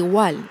protestar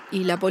igual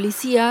y la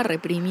policía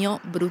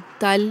reprimió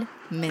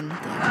brutalmente.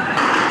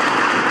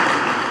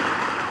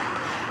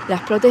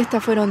 Las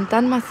protestas fueron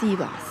tan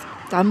masivas,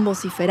 tan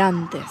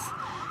vociferantes,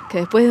 que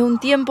después de un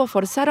tiempo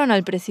forzaron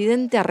al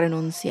presidente a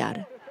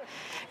renunciar.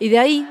 Y de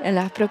ahí, en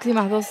las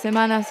próximas 2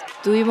 semanas,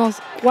 tuvimos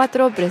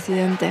 4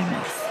 presidentes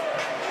más.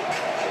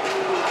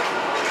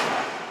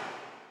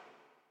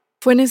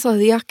 Fue en esos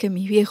días que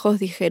mis viejos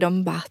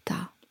dijeron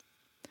basta.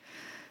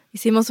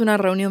 Hicimos una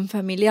reunión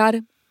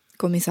familiar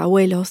con mis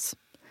abuelos.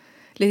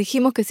 Les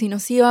dijimos que si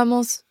nos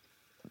íbamos,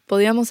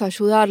 podíamos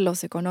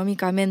ayudarlos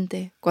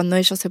económicamente cuando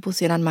ellos se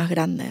pusieran más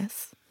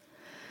grandes.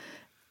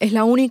 Es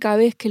la única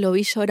vez que lo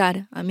vi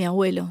llorar a mi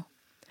abuelo.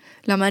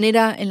 La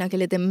manera en la que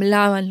le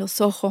temblaban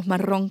los ojos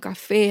marrón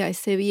café a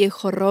ese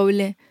viejo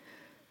roble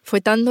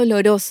fue tan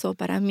doloroso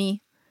para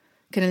mí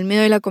que en el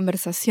medio de la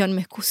conversación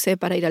me excusé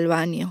para ir al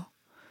baño.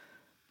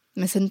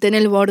 Me senté en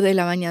el borde de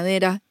la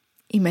bañadera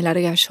y me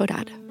largué a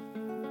llorar.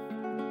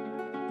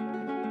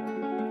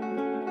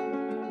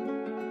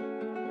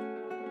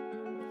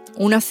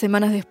 Unas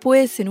semanas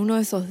después, en uno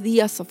de esos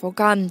días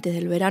sofocantes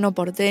del verano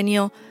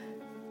porteño,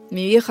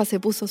 mi vieja se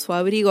puso su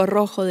abrigo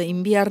rojo de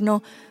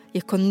invierno y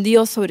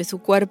escondió sobre su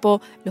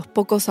cuerpo los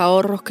pocos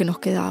ahorros que nos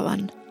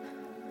quedaban.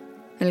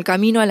 En el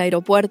camino al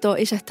aeropuerto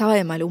ella estaba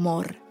de mal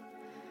humor.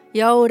 Y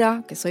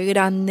ahora, que soy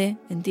grande,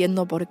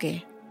 entiendo por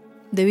qué.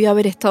 Debió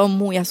haber estado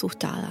muy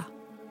asustada.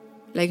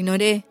 La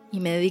ignoré y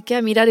me dediqué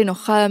a mirar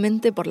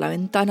enojadamente por la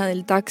ventana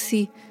del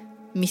taxi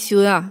mi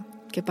ciudad,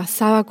 que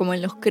pasaba como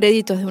en los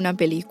créditos de una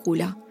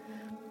película.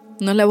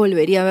 No la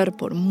volvería a ver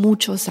por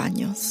muchos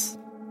años.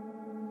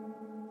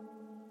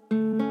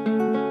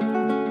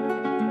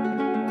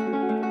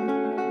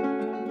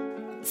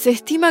 Se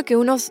estima que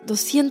unos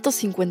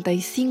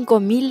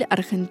 255.000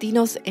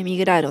 argentinos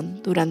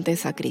emigraron durante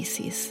esa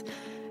crisis.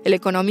 El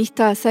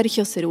economista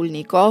Sergio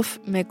Cerulnikov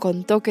me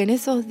contó que en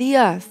esos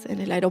días,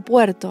 en el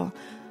aeropuerto,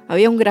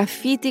 había un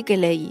grafiti que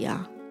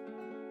leía: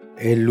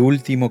 el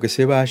último que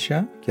se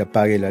vaya, que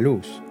apague la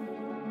luz.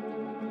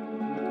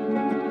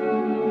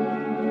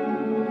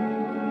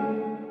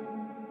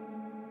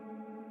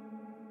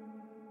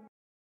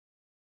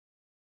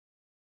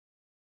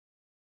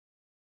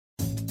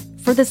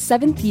 For the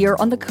 7th year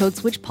on the Code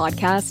Switch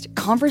podcast,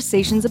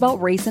 conversations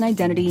about race and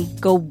identity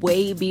go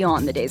way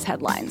beyond the day's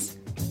headlines.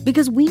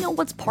 Because we know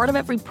what's part of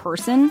every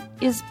person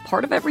is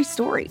part of every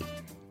story.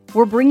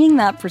 We're bringing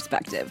that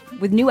perspective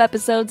with new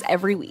episodes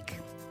every week.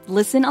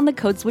 Listen on the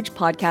Code Switch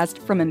podcast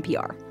from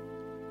NPR.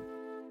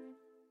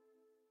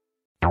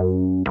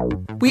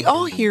 We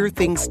all hear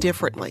things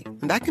differently,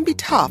 and that can be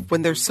tough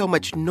when there's so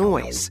much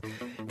noise.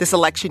 This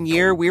election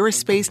year, we're a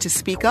space to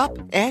speak up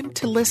and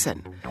to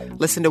listen.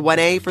 Listen to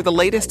 1A for the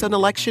latest on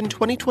election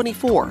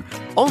 2024,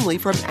 only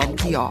from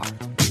NPR.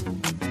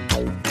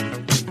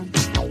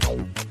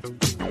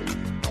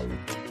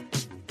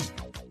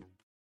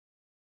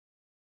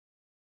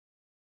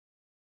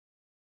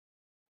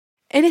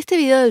 En este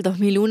video del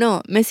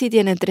 2001, Messi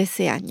tiene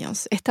 13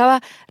 años.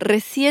 Estaba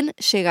recién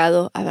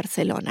llegado a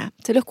Barcelona.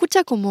 Se lo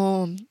escucha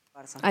como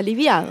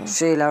aliviado.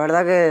 Sí, la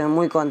verdad que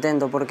muy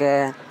contento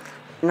porque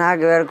nada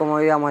que ver como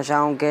vivíamos allá,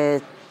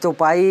 aunque tu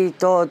país,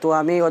 todo, tus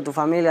amigos, tu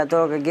familia,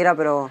 todo lo que quiera,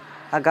 pero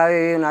acá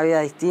viví una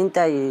vida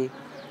distinta y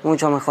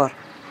mucho mejor.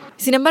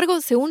 Sin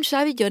embargo, según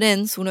Xavi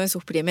Llorens, uno de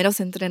sus primeros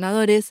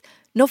entrenadores,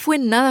 no fue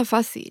nada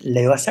fácil.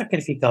 Leo ha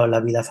sacrificado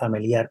la vida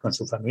familiar con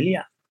su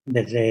familia.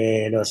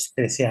 Desde los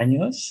 13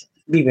 años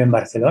vive en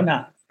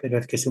Barcelona, pero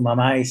es que su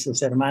mamá y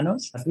sus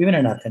hermanos viven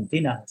en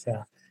Argentina. O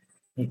sea,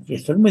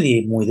 esto es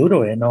muy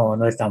duro, ¿eh?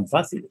 No es tan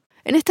fácil.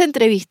 En esta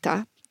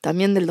entrevista,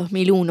 también del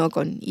 2001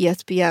 con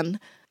ESPN,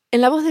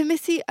 en la voz de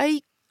Messi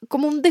hay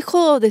como un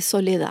dejo de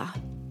soledad.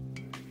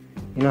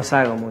 Y no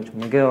salgo mucho,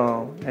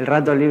 el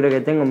rato libre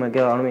que tengo me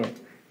quedo a dormir.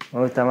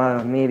 Me gusta más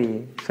dormir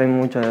y soy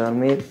mucho de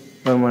dormir,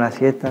 duermo la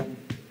siesta.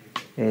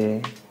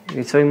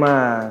 Y soy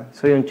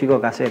un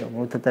chico casero, me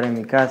gusta estar en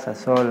mi casa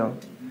solo,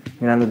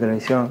 mirando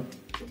televisión.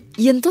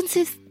 Y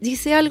entonces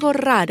dice algo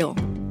raro,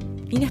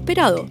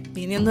 inesperado,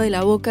 viniendo de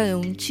la boca de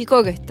un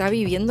chico que está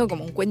viviendo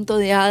como un cuento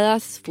de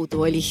hadas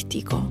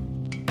futbolístico.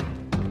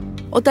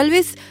 O tal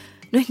vez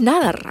no es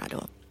nada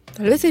raro,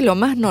 tal vez es lo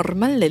más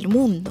normal del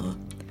mundo.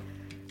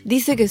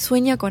 Dice que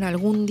sueña con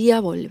algún día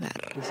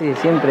volver. Sí,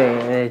 siempre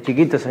desde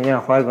chiquito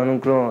soñaba jugar con un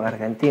club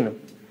argentino.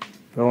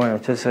 Pero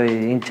bueno, yo soy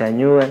hincha de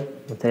Newell's,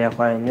 me gustaría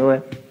jugar en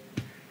Newell's.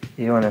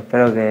 Y bueno,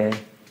 espero que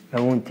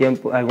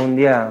algún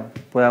día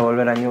pueda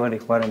volver a Newell's y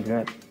jugar en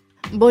primera.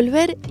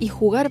 Volver y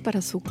jugar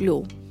para su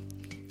club.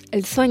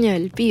 El sueño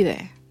del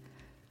pibe.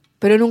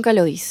 Pero nunca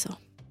lo hizo.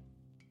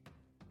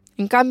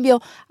 En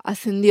cambio,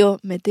 ascendió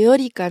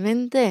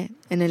meteóricamente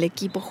en el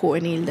equipo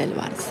juvenil del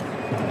Barça.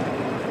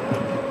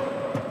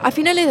 A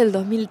finales del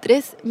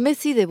 2003,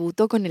 Messi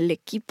debutó con el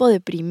equipo de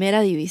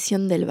primera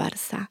división del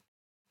Barça.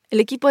 El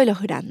equipo de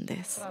los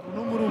grandes.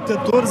 Número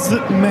 14,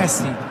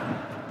 Messi.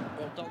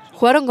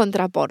 Jugaron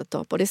contra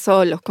Porto, por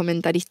eso los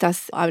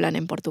comentaristas hablan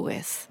en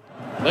portugués.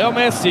 Leo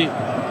Messi,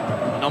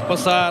 no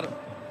pasar.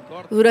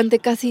 Durante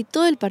casi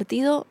todo el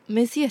partido,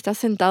 Messi está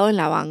sentado en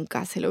la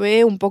banca, se lo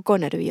ve un poco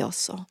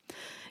nervioso.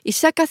 Y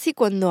ya casi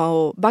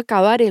cuando va a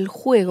acabar el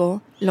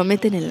juego, lo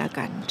meten en la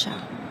cancha.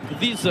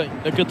 Dicen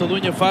que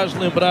Cataluña faz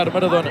lembrar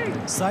Maradona.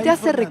 Te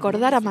hace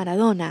recordar a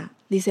Maradona,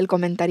 dice el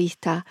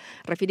comentarista,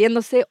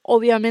 refiriéndose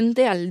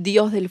obviamente al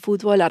dios del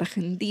fútbol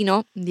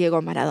argentino,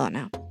 Diego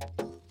Maradona.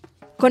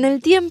 Con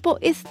el tiempo,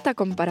 esta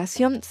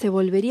comparación se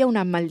volvería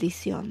una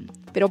maldición.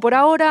 Pero por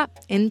ahora,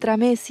 entra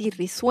Messi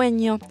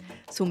risueño,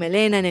 su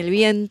melena en el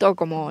viento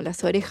como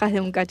las orejas de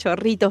un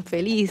cachorrito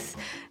feliz.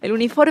 El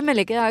uniforme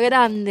le queda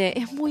grande,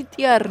 es muy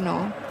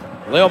tierno.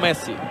 Leo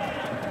Messi.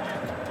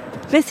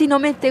 Messi no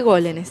mete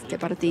gol en este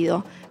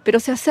partido, pero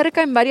se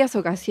acerca en varias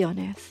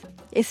ocasiones.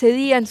 Ese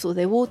día, en su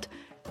debut,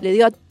 le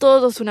dio a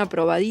todos una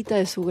probadita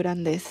de su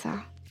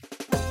grandeza.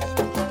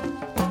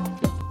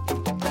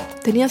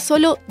 Tenía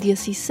solo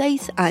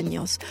 16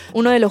 años,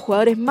 uno de los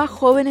jugadores más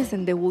jóvenes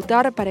en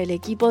debutar para el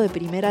equipo de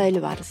primera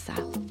del Barça.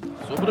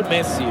 Sobre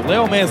Messi,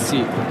 Leo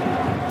Messi,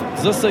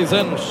 16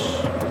 años.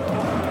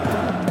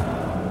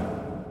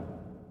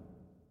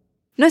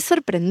 No es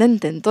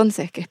sorprendente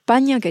entonces que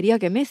España quería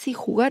que Messi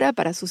jugara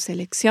para su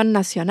selección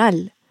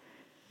nacional.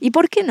 ¿Y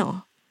por qué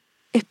no?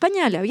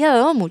 España le había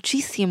dado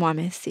muchísimo a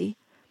Messi.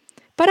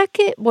 ¿Para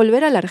qué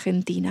volver a la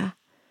Argentina?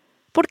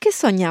 ¿Por qué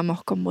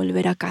soñamos con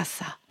volver a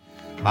casa?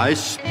 I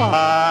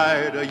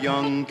spied a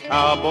young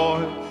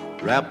cowboy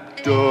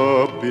wrapped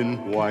up in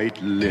white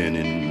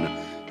linen,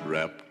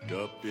 wrapped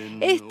up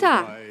in...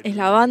 Esta es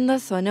la banda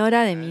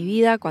sonora de mi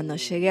vida cuando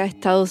llegué a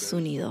Estados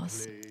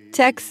Unidos.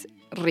 Tex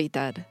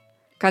Ritter.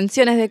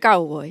 Canciones de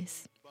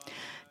cowboys.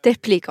 Te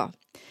explico.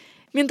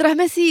 Mientras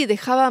Messi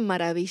dejaba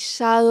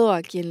maravillado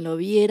a quien lo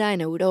viera en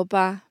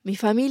Europa, mi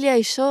familia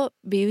y yo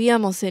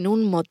vivíamos en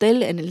un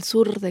motel en el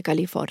sur de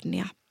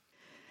California.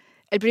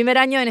 El primer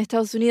año en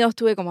Estados Unidos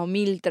tuve como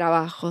 1000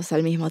 trabajos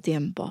al mismo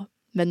tiempo.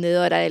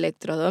 Vendedora de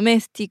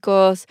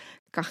electrodomésticos,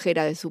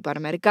 cajera de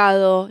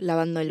supermercado,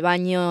 lavando el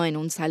baño en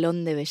un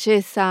salón de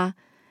belleza.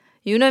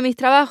 Y uno de mis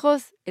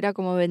trabajos era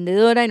como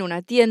vendedora en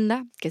una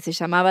tienda que se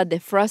llamaba The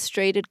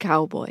Frustrated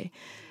Cowboy,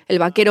 el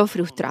vaquero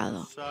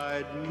frustrado.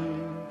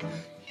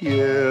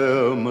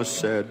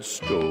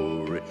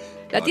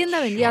 La tienda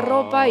vendía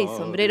ropa y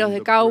sombreros de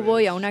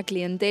cowboy a una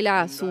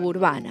clientela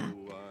suburbana.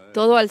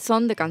 todo al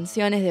son de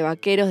canciones de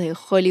vaqueros de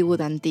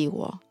Hollywood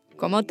antiguo,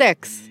 como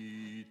Tex.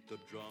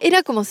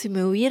 Era como si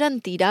me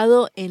hubieran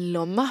tirado en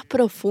lo más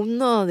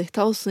profundo de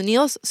Estados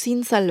Unidos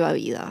sin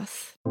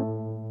salvavidas.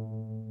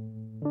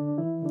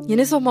 Y en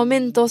esos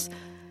momentos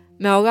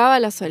me ahogaba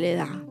la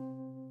soledad.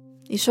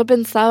 Y yo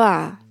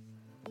pensaba,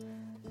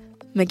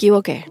 me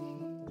equivoqué.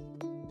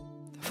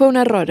 Fue un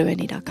error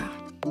venir acá.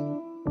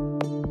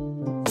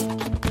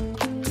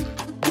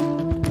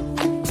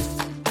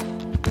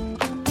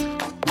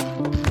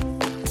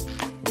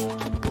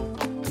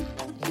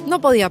 No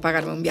podía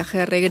pagarme un viaje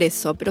de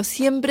regreso, pero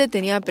siempre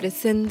tenía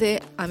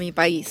presente a mi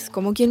país,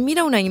 como quien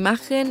mira una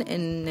imagen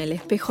en el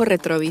espejo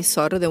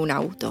retrovisor de un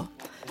auto.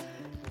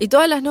 Y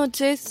todas las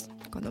noches,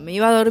 cuando me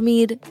iba a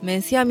dormir, me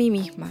decía a mí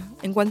misma,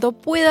 en cuanto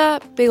pueda,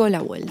 pego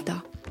la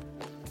vuelta.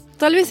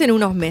 Tal vez en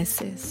unos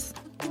meses,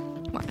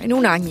 bueno, en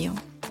un año.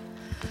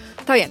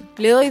 Está bien,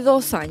 le doy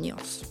 2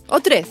 años, o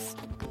 3.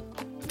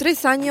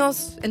 3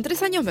 años, en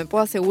 3 años me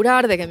puedo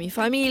asegurar de que mi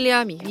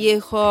familia, mis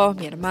viejos,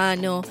 mi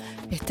hermano,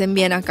 estén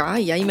bien acá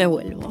y ahí me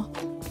vuelvo.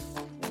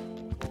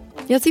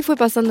 Y así fue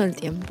pasando el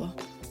tiempo.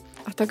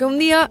 Hasta que un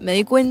día me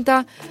di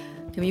cuenta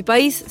que mi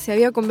país se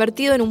había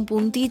convertido en un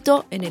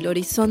puntito en el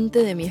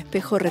horizonte de mi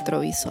espejo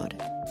retrovisor.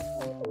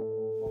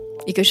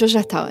 Y que yo ya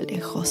estaba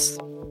lejos.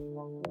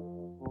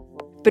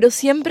 Pero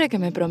siempre que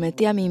me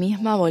prometí a mí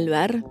misma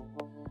volver,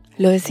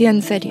 lo decía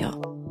en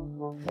serio.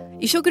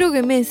 Y yo creo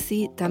que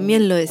Messi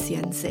también lo decía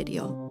en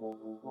serio.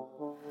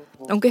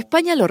 Aunque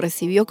España lo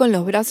recibió con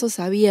los brazos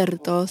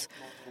abiertos,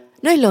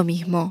 no es lo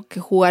mismo que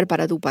jugar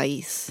para tu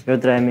país. Y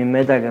otra de mis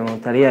metas que me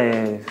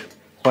gustaría es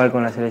jugar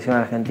con la selección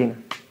argentina,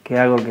 que es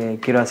algo que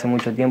quiero hace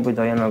mucho tiempo y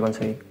todavía no lo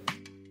conseguí.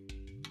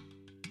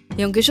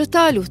 Y aunque yo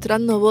estaba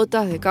lustrando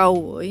botas de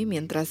cowboy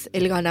mientras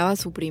él ganaba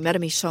su primer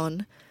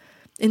millón,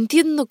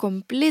 entiendo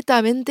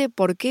completamente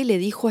por qué le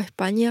dijo a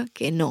España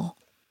que no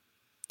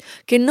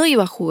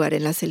iba a jugar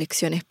en la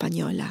selección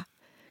española,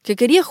 que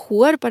quería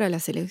jugar para la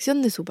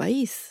selección de su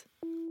país.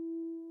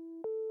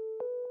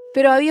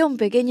 Pero había un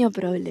pequeño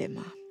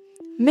problema.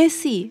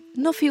 Messi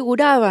no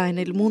figuraba en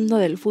el mundo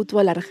del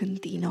fútbol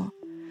argentino.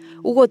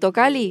 Hugo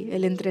Tocali,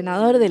 el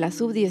entrenador de la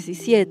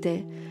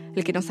Sub-17,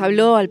 el que nos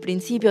habló al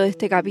principio de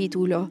este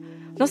capítulo,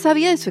 no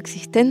sabía de su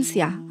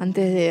existencia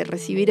antes de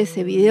recibir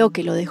ese video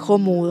que lo dejó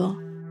mudo.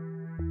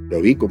 Lo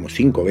vi como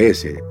 5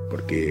 veces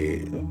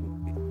porque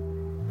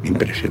me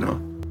impresionó.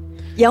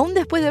 Y aún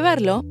después de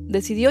verlo,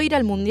 decidió ir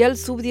al Mundial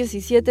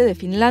Sub-17 de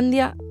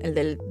Finlandia, el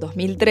del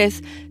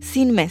 2003,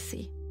 sin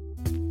Messi.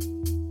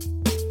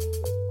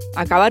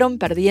 Acabaron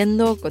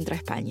perdiendo contra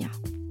España.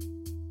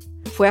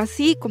 Fue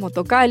así como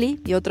Tocali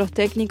y otros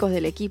técnicos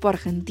del equipo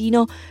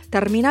argentino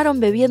terminaron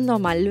bebiendo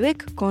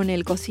Malbec con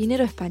el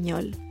cocinero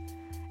español,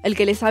 el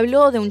que les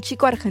habló de un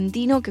chico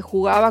argentino que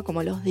jugaba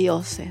como los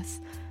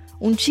dioses,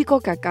 un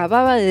chico que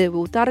acababa de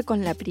debutar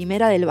con la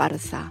primera del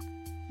Barça,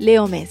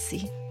 Leo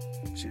Messi.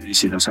 Se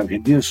dice, los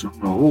argentinos son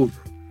unos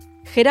burros.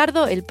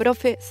 Gerardo, el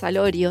profe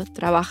Salorio,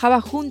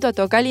 trabajaba junto a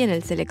Tocali en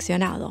el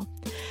seleccionado.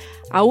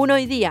 Aún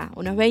hoy día,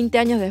 unos 20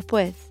 años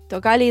después,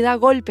 Tocali da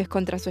golpes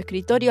contra su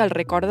escritorio al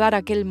recordar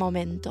aquel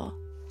momento.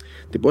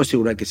 Te puedo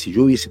asegurar que si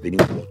yo hubiese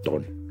tenido un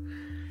botón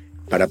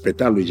para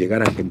apretarlo y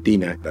llegar a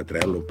Argentina a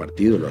traerlo a un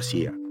partido, lo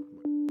hacía.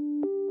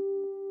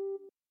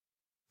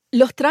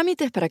 Los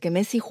trámites para que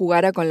Messi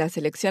jugara con la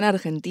selección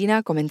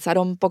argentina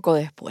comenzaron poco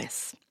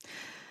después.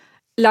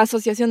 La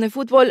Asociación de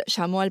Fútbol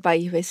llamó al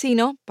país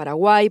vecino,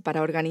 Paraguay,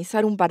 para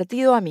organizar un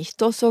partido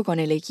amistoso con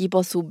el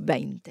equipo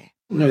sub-20.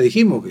 Nos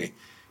dijimos que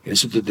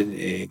nosotros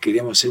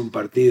queríamos hacer un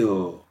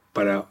partido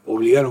para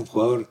obligar a un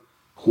jugador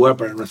a jugar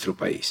para nuestro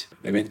país.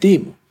 Le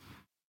mentimos.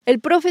 El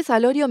profe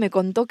Salorio me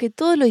contó que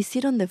todo lo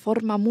hicieron de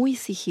forma muy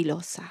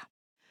sigilosa.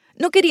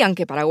 No querían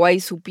que Paraguay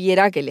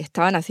supiera que le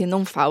estaban haciendo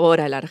un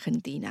favor a la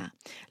Argentina.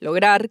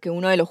 Lograr que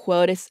uno de los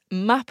jugadores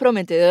más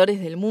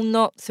prometedores del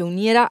mundo se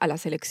uniera a la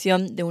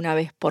selección de una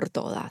vez por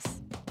todas.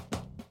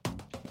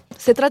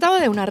 Se trataba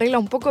de una regla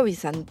un poco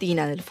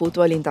bizantina del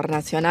fútbol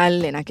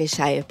internacional en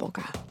aquella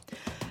época.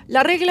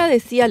 La regla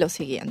decía lo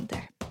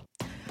siguiente: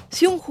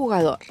 si un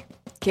jugador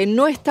que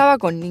no estaba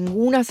con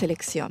ninguna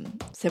selección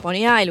se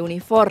ponía el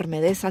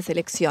uniforme de esa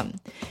selección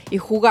y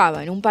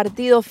jugaba en un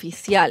partido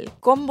oficial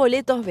con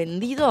boletos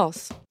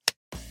vendidos,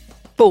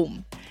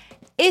 ¡pum!,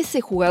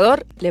 ese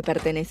jugador le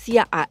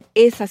pertenecía a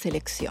esa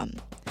selección.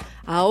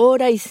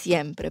 Ahora y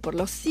siempre, por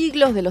los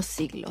siglos de los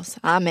siglos.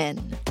 Amén.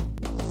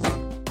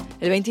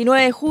 El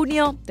 29 de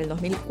junio del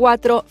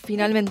 2004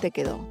 finalmente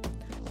quedó.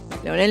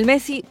 Lionel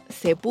Messi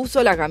se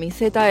puso la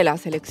camiseta de la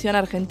selección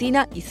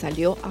argentina y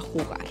salió a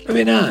jugar. No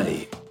había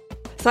nadie.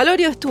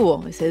 Salorio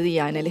estuvo ese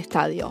día en el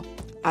estadio.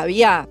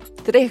 Había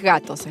 3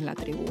 gatos en la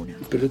tribuna.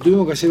 Pero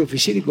tuvimos que hacer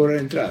oficial y cobrar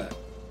entrada.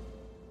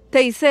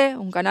 TIC,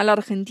 un canal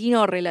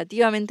argentino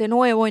relativamente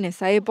nuevo en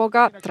esa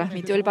época,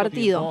 transmitió el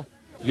partido.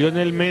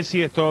 Lionel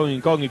Messi es toda una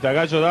incógnita.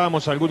 Gallo,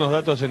 dábamos algunos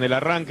datos en el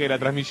arranque de la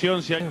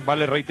transmisión, si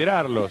vale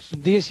reiterarlos.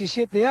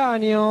 17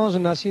 años,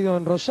 nacido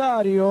en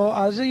Rosario.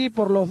 Allí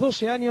por los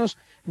 12 años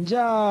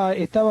ya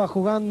estaba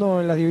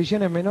jugando en las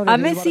divisiones menores. A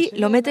Messi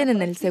lo meten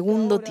en el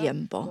segundo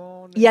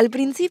tiempo. Y al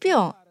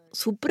principio,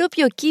 su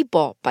propio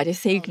equipo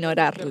parece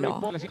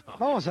ignorarlo.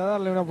 Vamos a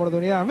darle una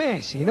oportunidad a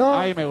Messi, ¿no?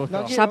 Ahí me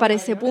gustó. Ya para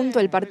ese punto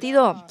el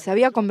partido se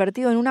había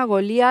convertido en una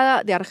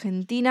goleada de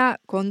Argentina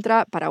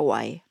contra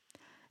Paraguay.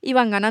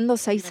 Iban ganando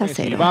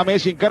 6-0. Va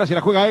Messi, encara, se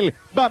la juega él.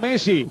 Va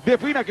Messi,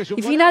 defina que es un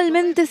Y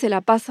finalmente se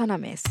la pasan a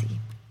Messi.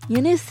 Y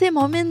en ese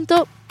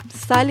momento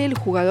sale el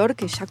jugador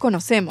que ya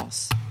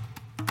conocemos.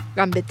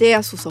 Gambetea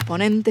a sus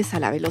oponentes a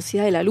la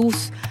velocidad de la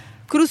luz,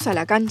 cruza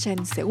la cancha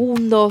en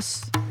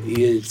segundos.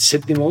 Y el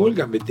séptimo gol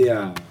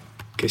gambetea,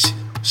 que es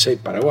 6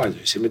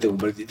 paraguayos, y se mete con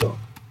todo.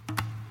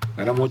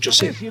 Ganamos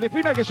 8-0. Messi,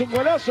 defina que es un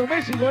golazo,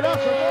 Messi,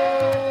 golazo.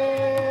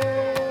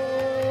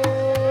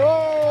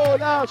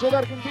 Golazo de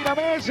Argentina,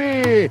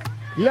 Messi.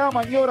 La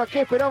maniobra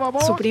que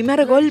esperábamos. Su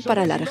primer gol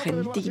para la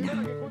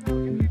Argentina.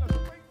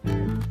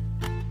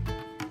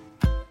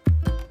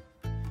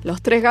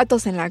 Los 3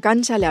 gatos en la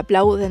cancha le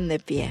aplauden de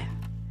pie.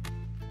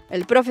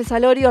 El profe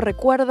Salorio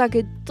recuerda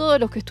que todos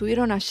los que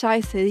estuvieron allá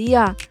ese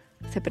día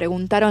se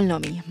preguntaron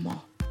lo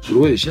mismo.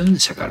 Uruguay decía, ¿dónde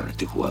sacaron a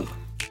este jugador?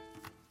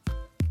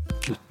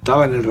 No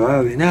estaba en el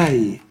radar de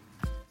nadie.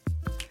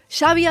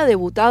 Ya había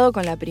debutado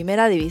con la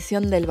primera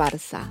división del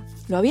Barça.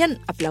 Lo habían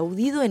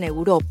aplaudido en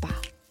Europa.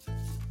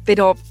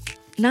 Pero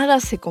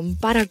nada se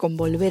compara con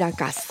volver a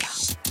casa.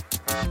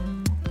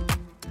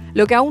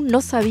 Lo que aún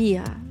no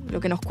sabía, lo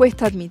que nos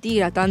cuesta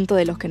admitir a tanto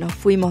de los que nos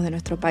fuimos de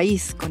nuestro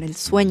país con el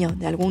sueño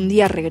de algún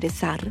día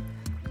regresar,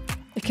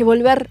 es que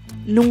volver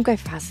nunca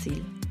es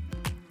fácil.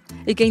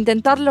 Y que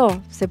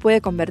intentarlo se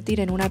puede convertir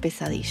en una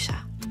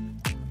pesadilla.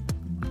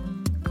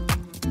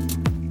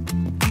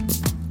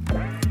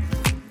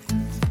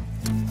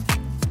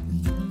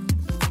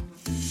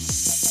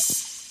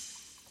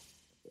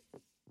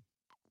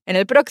 En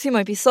el próximo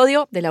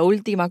episodio de La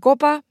Última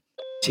Copa...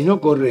 Si no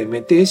corre,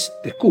 metés,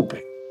 te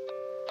escupe.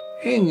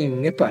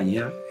 En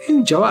España, es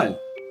un chaval.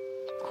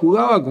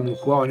 Jugaba como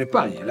jugaba en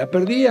España. La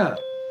perdía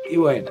y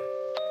bueno.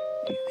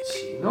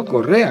 Si no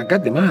corre,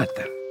 acá te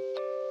mata.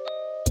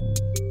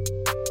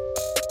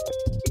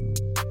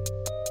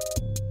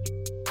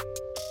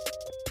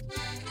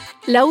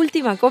 La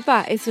Última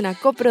Copa es una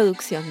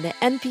coproducción de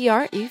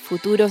NPR y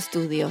Futuro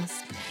Studios.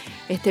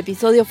 Este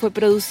episodio fue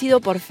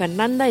producido por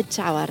Fernanda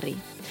Echavarri.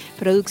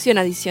 Producción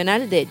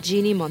adicional de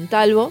Ginny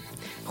Montalvo.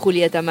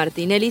 Julieta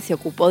Martinelli se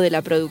ocupó de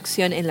la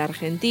producción en la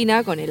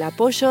Argentina con el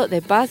apoyo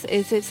de Paz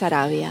S.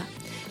 Sarabia.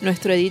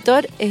 Nuestro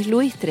editor es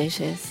Luis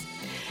Treyes.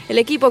 El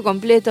equipo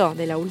completo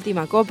de La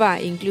Última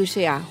Copa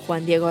incluye a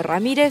Juan Diego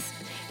Ramírez,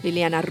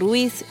 Liliana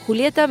Ruiz,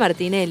 Julieta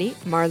Martinelli,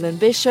 Marlon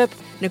Bishop,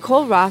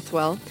 Nicole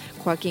Rothwell,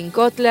 Joaquín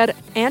Kotler,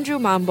 Andrew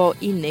Mambo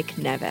y Nick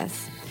Neves.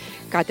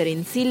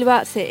 Catherine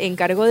Silva se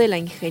encargó de la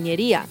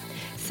ingeniería,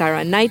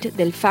 Sarah Knight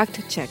del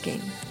fact-checking.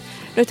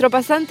 Nuestro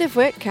pasante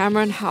fue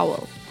Cameron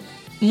Howell.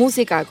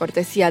 Música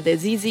cortesía de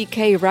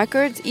ZZK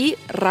Records y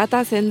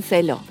Ratas en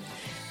Celo.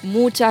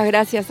 Muchas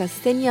gracias a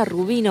Senia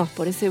Rubinos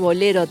por ese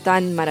bolero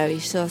tan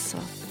maravilloso.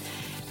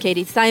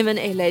 Katie Simon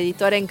es la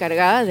editora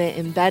encargada de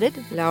Embedded.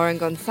 Lauren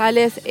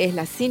González es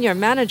la Senior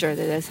Manager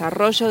de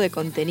Desarrollo de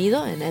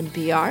Contenido en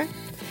NPR.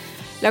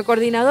 La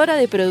coordinadora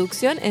de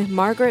producción es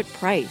Margaret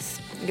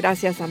Price.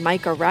 Gracias a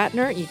Micah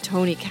Ratner y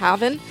Tony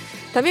Cavan.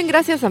 También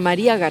gracias a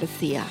María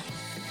García.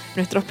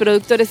 Nuestros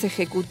productores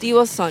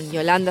ejecutivos son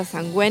Yolanda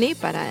Sangüeni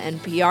para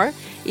NPR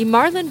y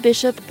Marlon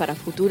Bishop para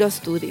Futuro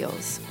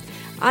Studios.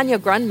 Anya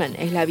Grundman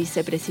es la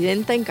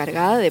vicepresidenta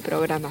encargada de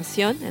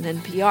programación en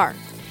NPR.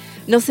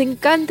 Nos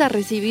encanta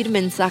recibir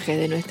mensajes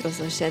de nuestros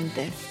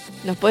oyentes.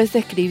 Nos puedes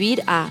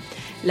escribir a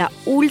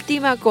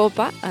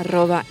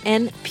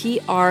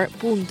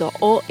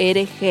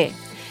laultimacopa@npr.org.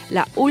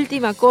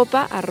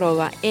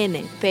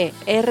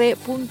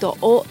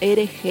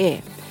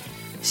 laultimacopa@npr.org.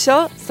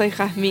 Yo soy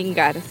Jazmín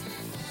Garz.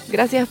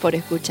 Gracias por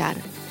escuchar.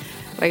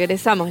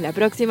 Regresamos la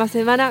próxima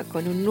semana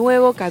con un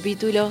nuevo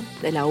capítulo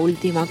de La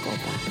Última Copa.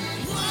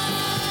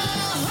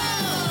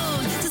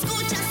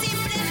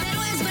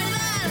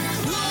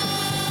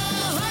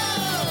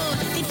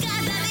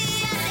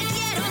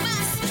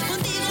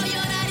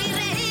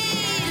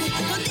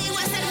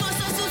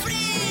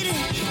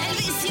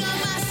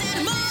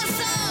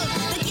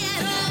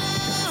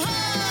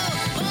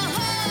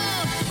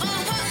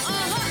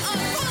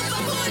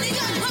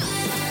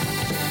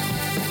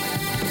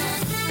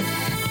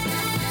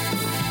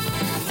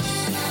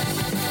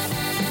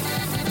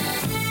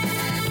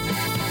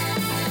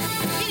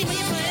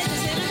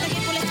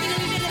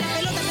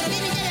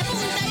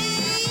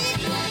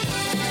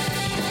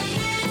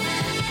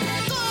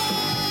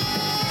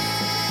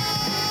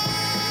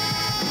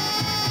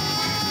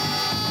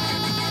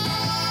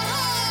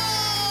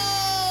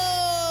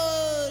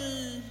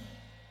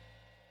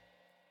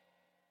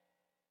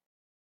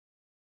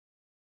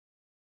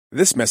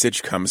 This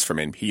message comes from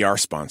NPR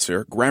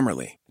sponsor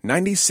Grammarly.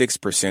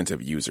 96%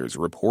 of users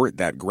report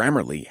that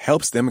Grammarly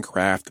helps them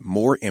craft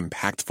more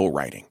impactful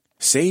writing.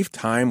 Save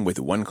time with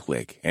one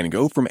click and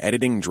go from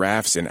editing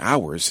drafts in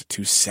hours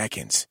to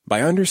seconds.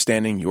 By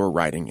understanding your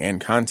writing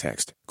and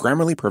context,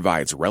 Grammarly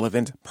provides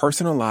relevant,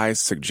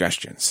 personalized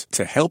suggestions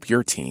to help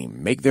your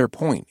team make their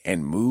point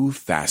and move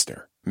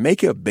faster.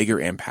 Make a bigger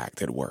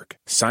impact at work.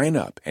 Sign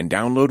up and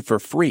download for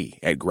free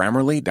at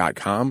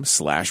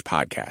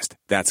Grammarly.com/podcast.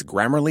 That's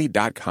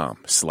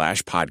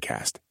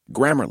Grammarly.com/podcast.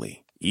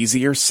 Grammarly.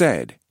 Easier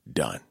said,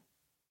 done.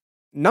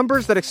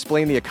 Numbers that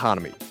explain the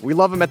economy. We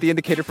love them at The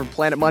Indicator from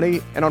Planet Money,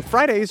 and on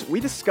Fridays, we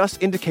discuss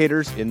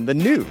indicators in the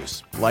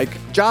news, like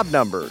job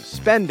numbers,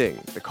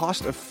 spending, the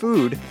cost of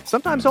food,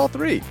 sometimes all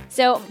three.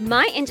 So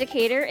my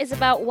indicator is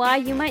about why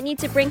you might need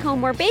to bring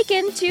home more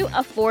bacon to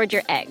afford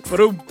your eggs.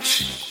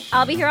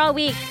 I'll be here all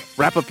week.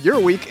 Wrap up your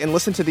week and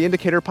listen to The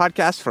Indicator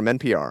podcast from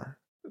NPR.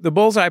 The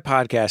Bullseye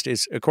podcast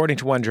is, according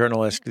to one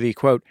journalist, the,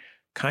 quote,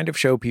 kind of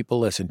show people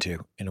listen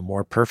to in a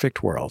more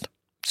perfect world.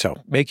 So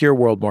make your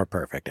world more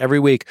perfect. Every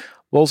week,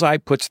 Bullseye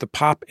puts the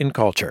pop in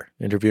culture,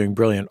 interviewing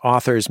brilliant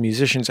authors,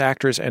 musicians,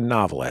 actors, and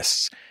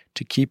novelists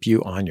to keep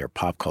you on your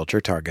pop culture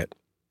target.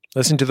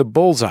 Listen to the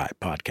Bullseye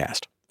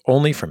podcast,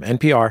 only from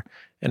NPR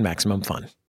and Maximum Fun.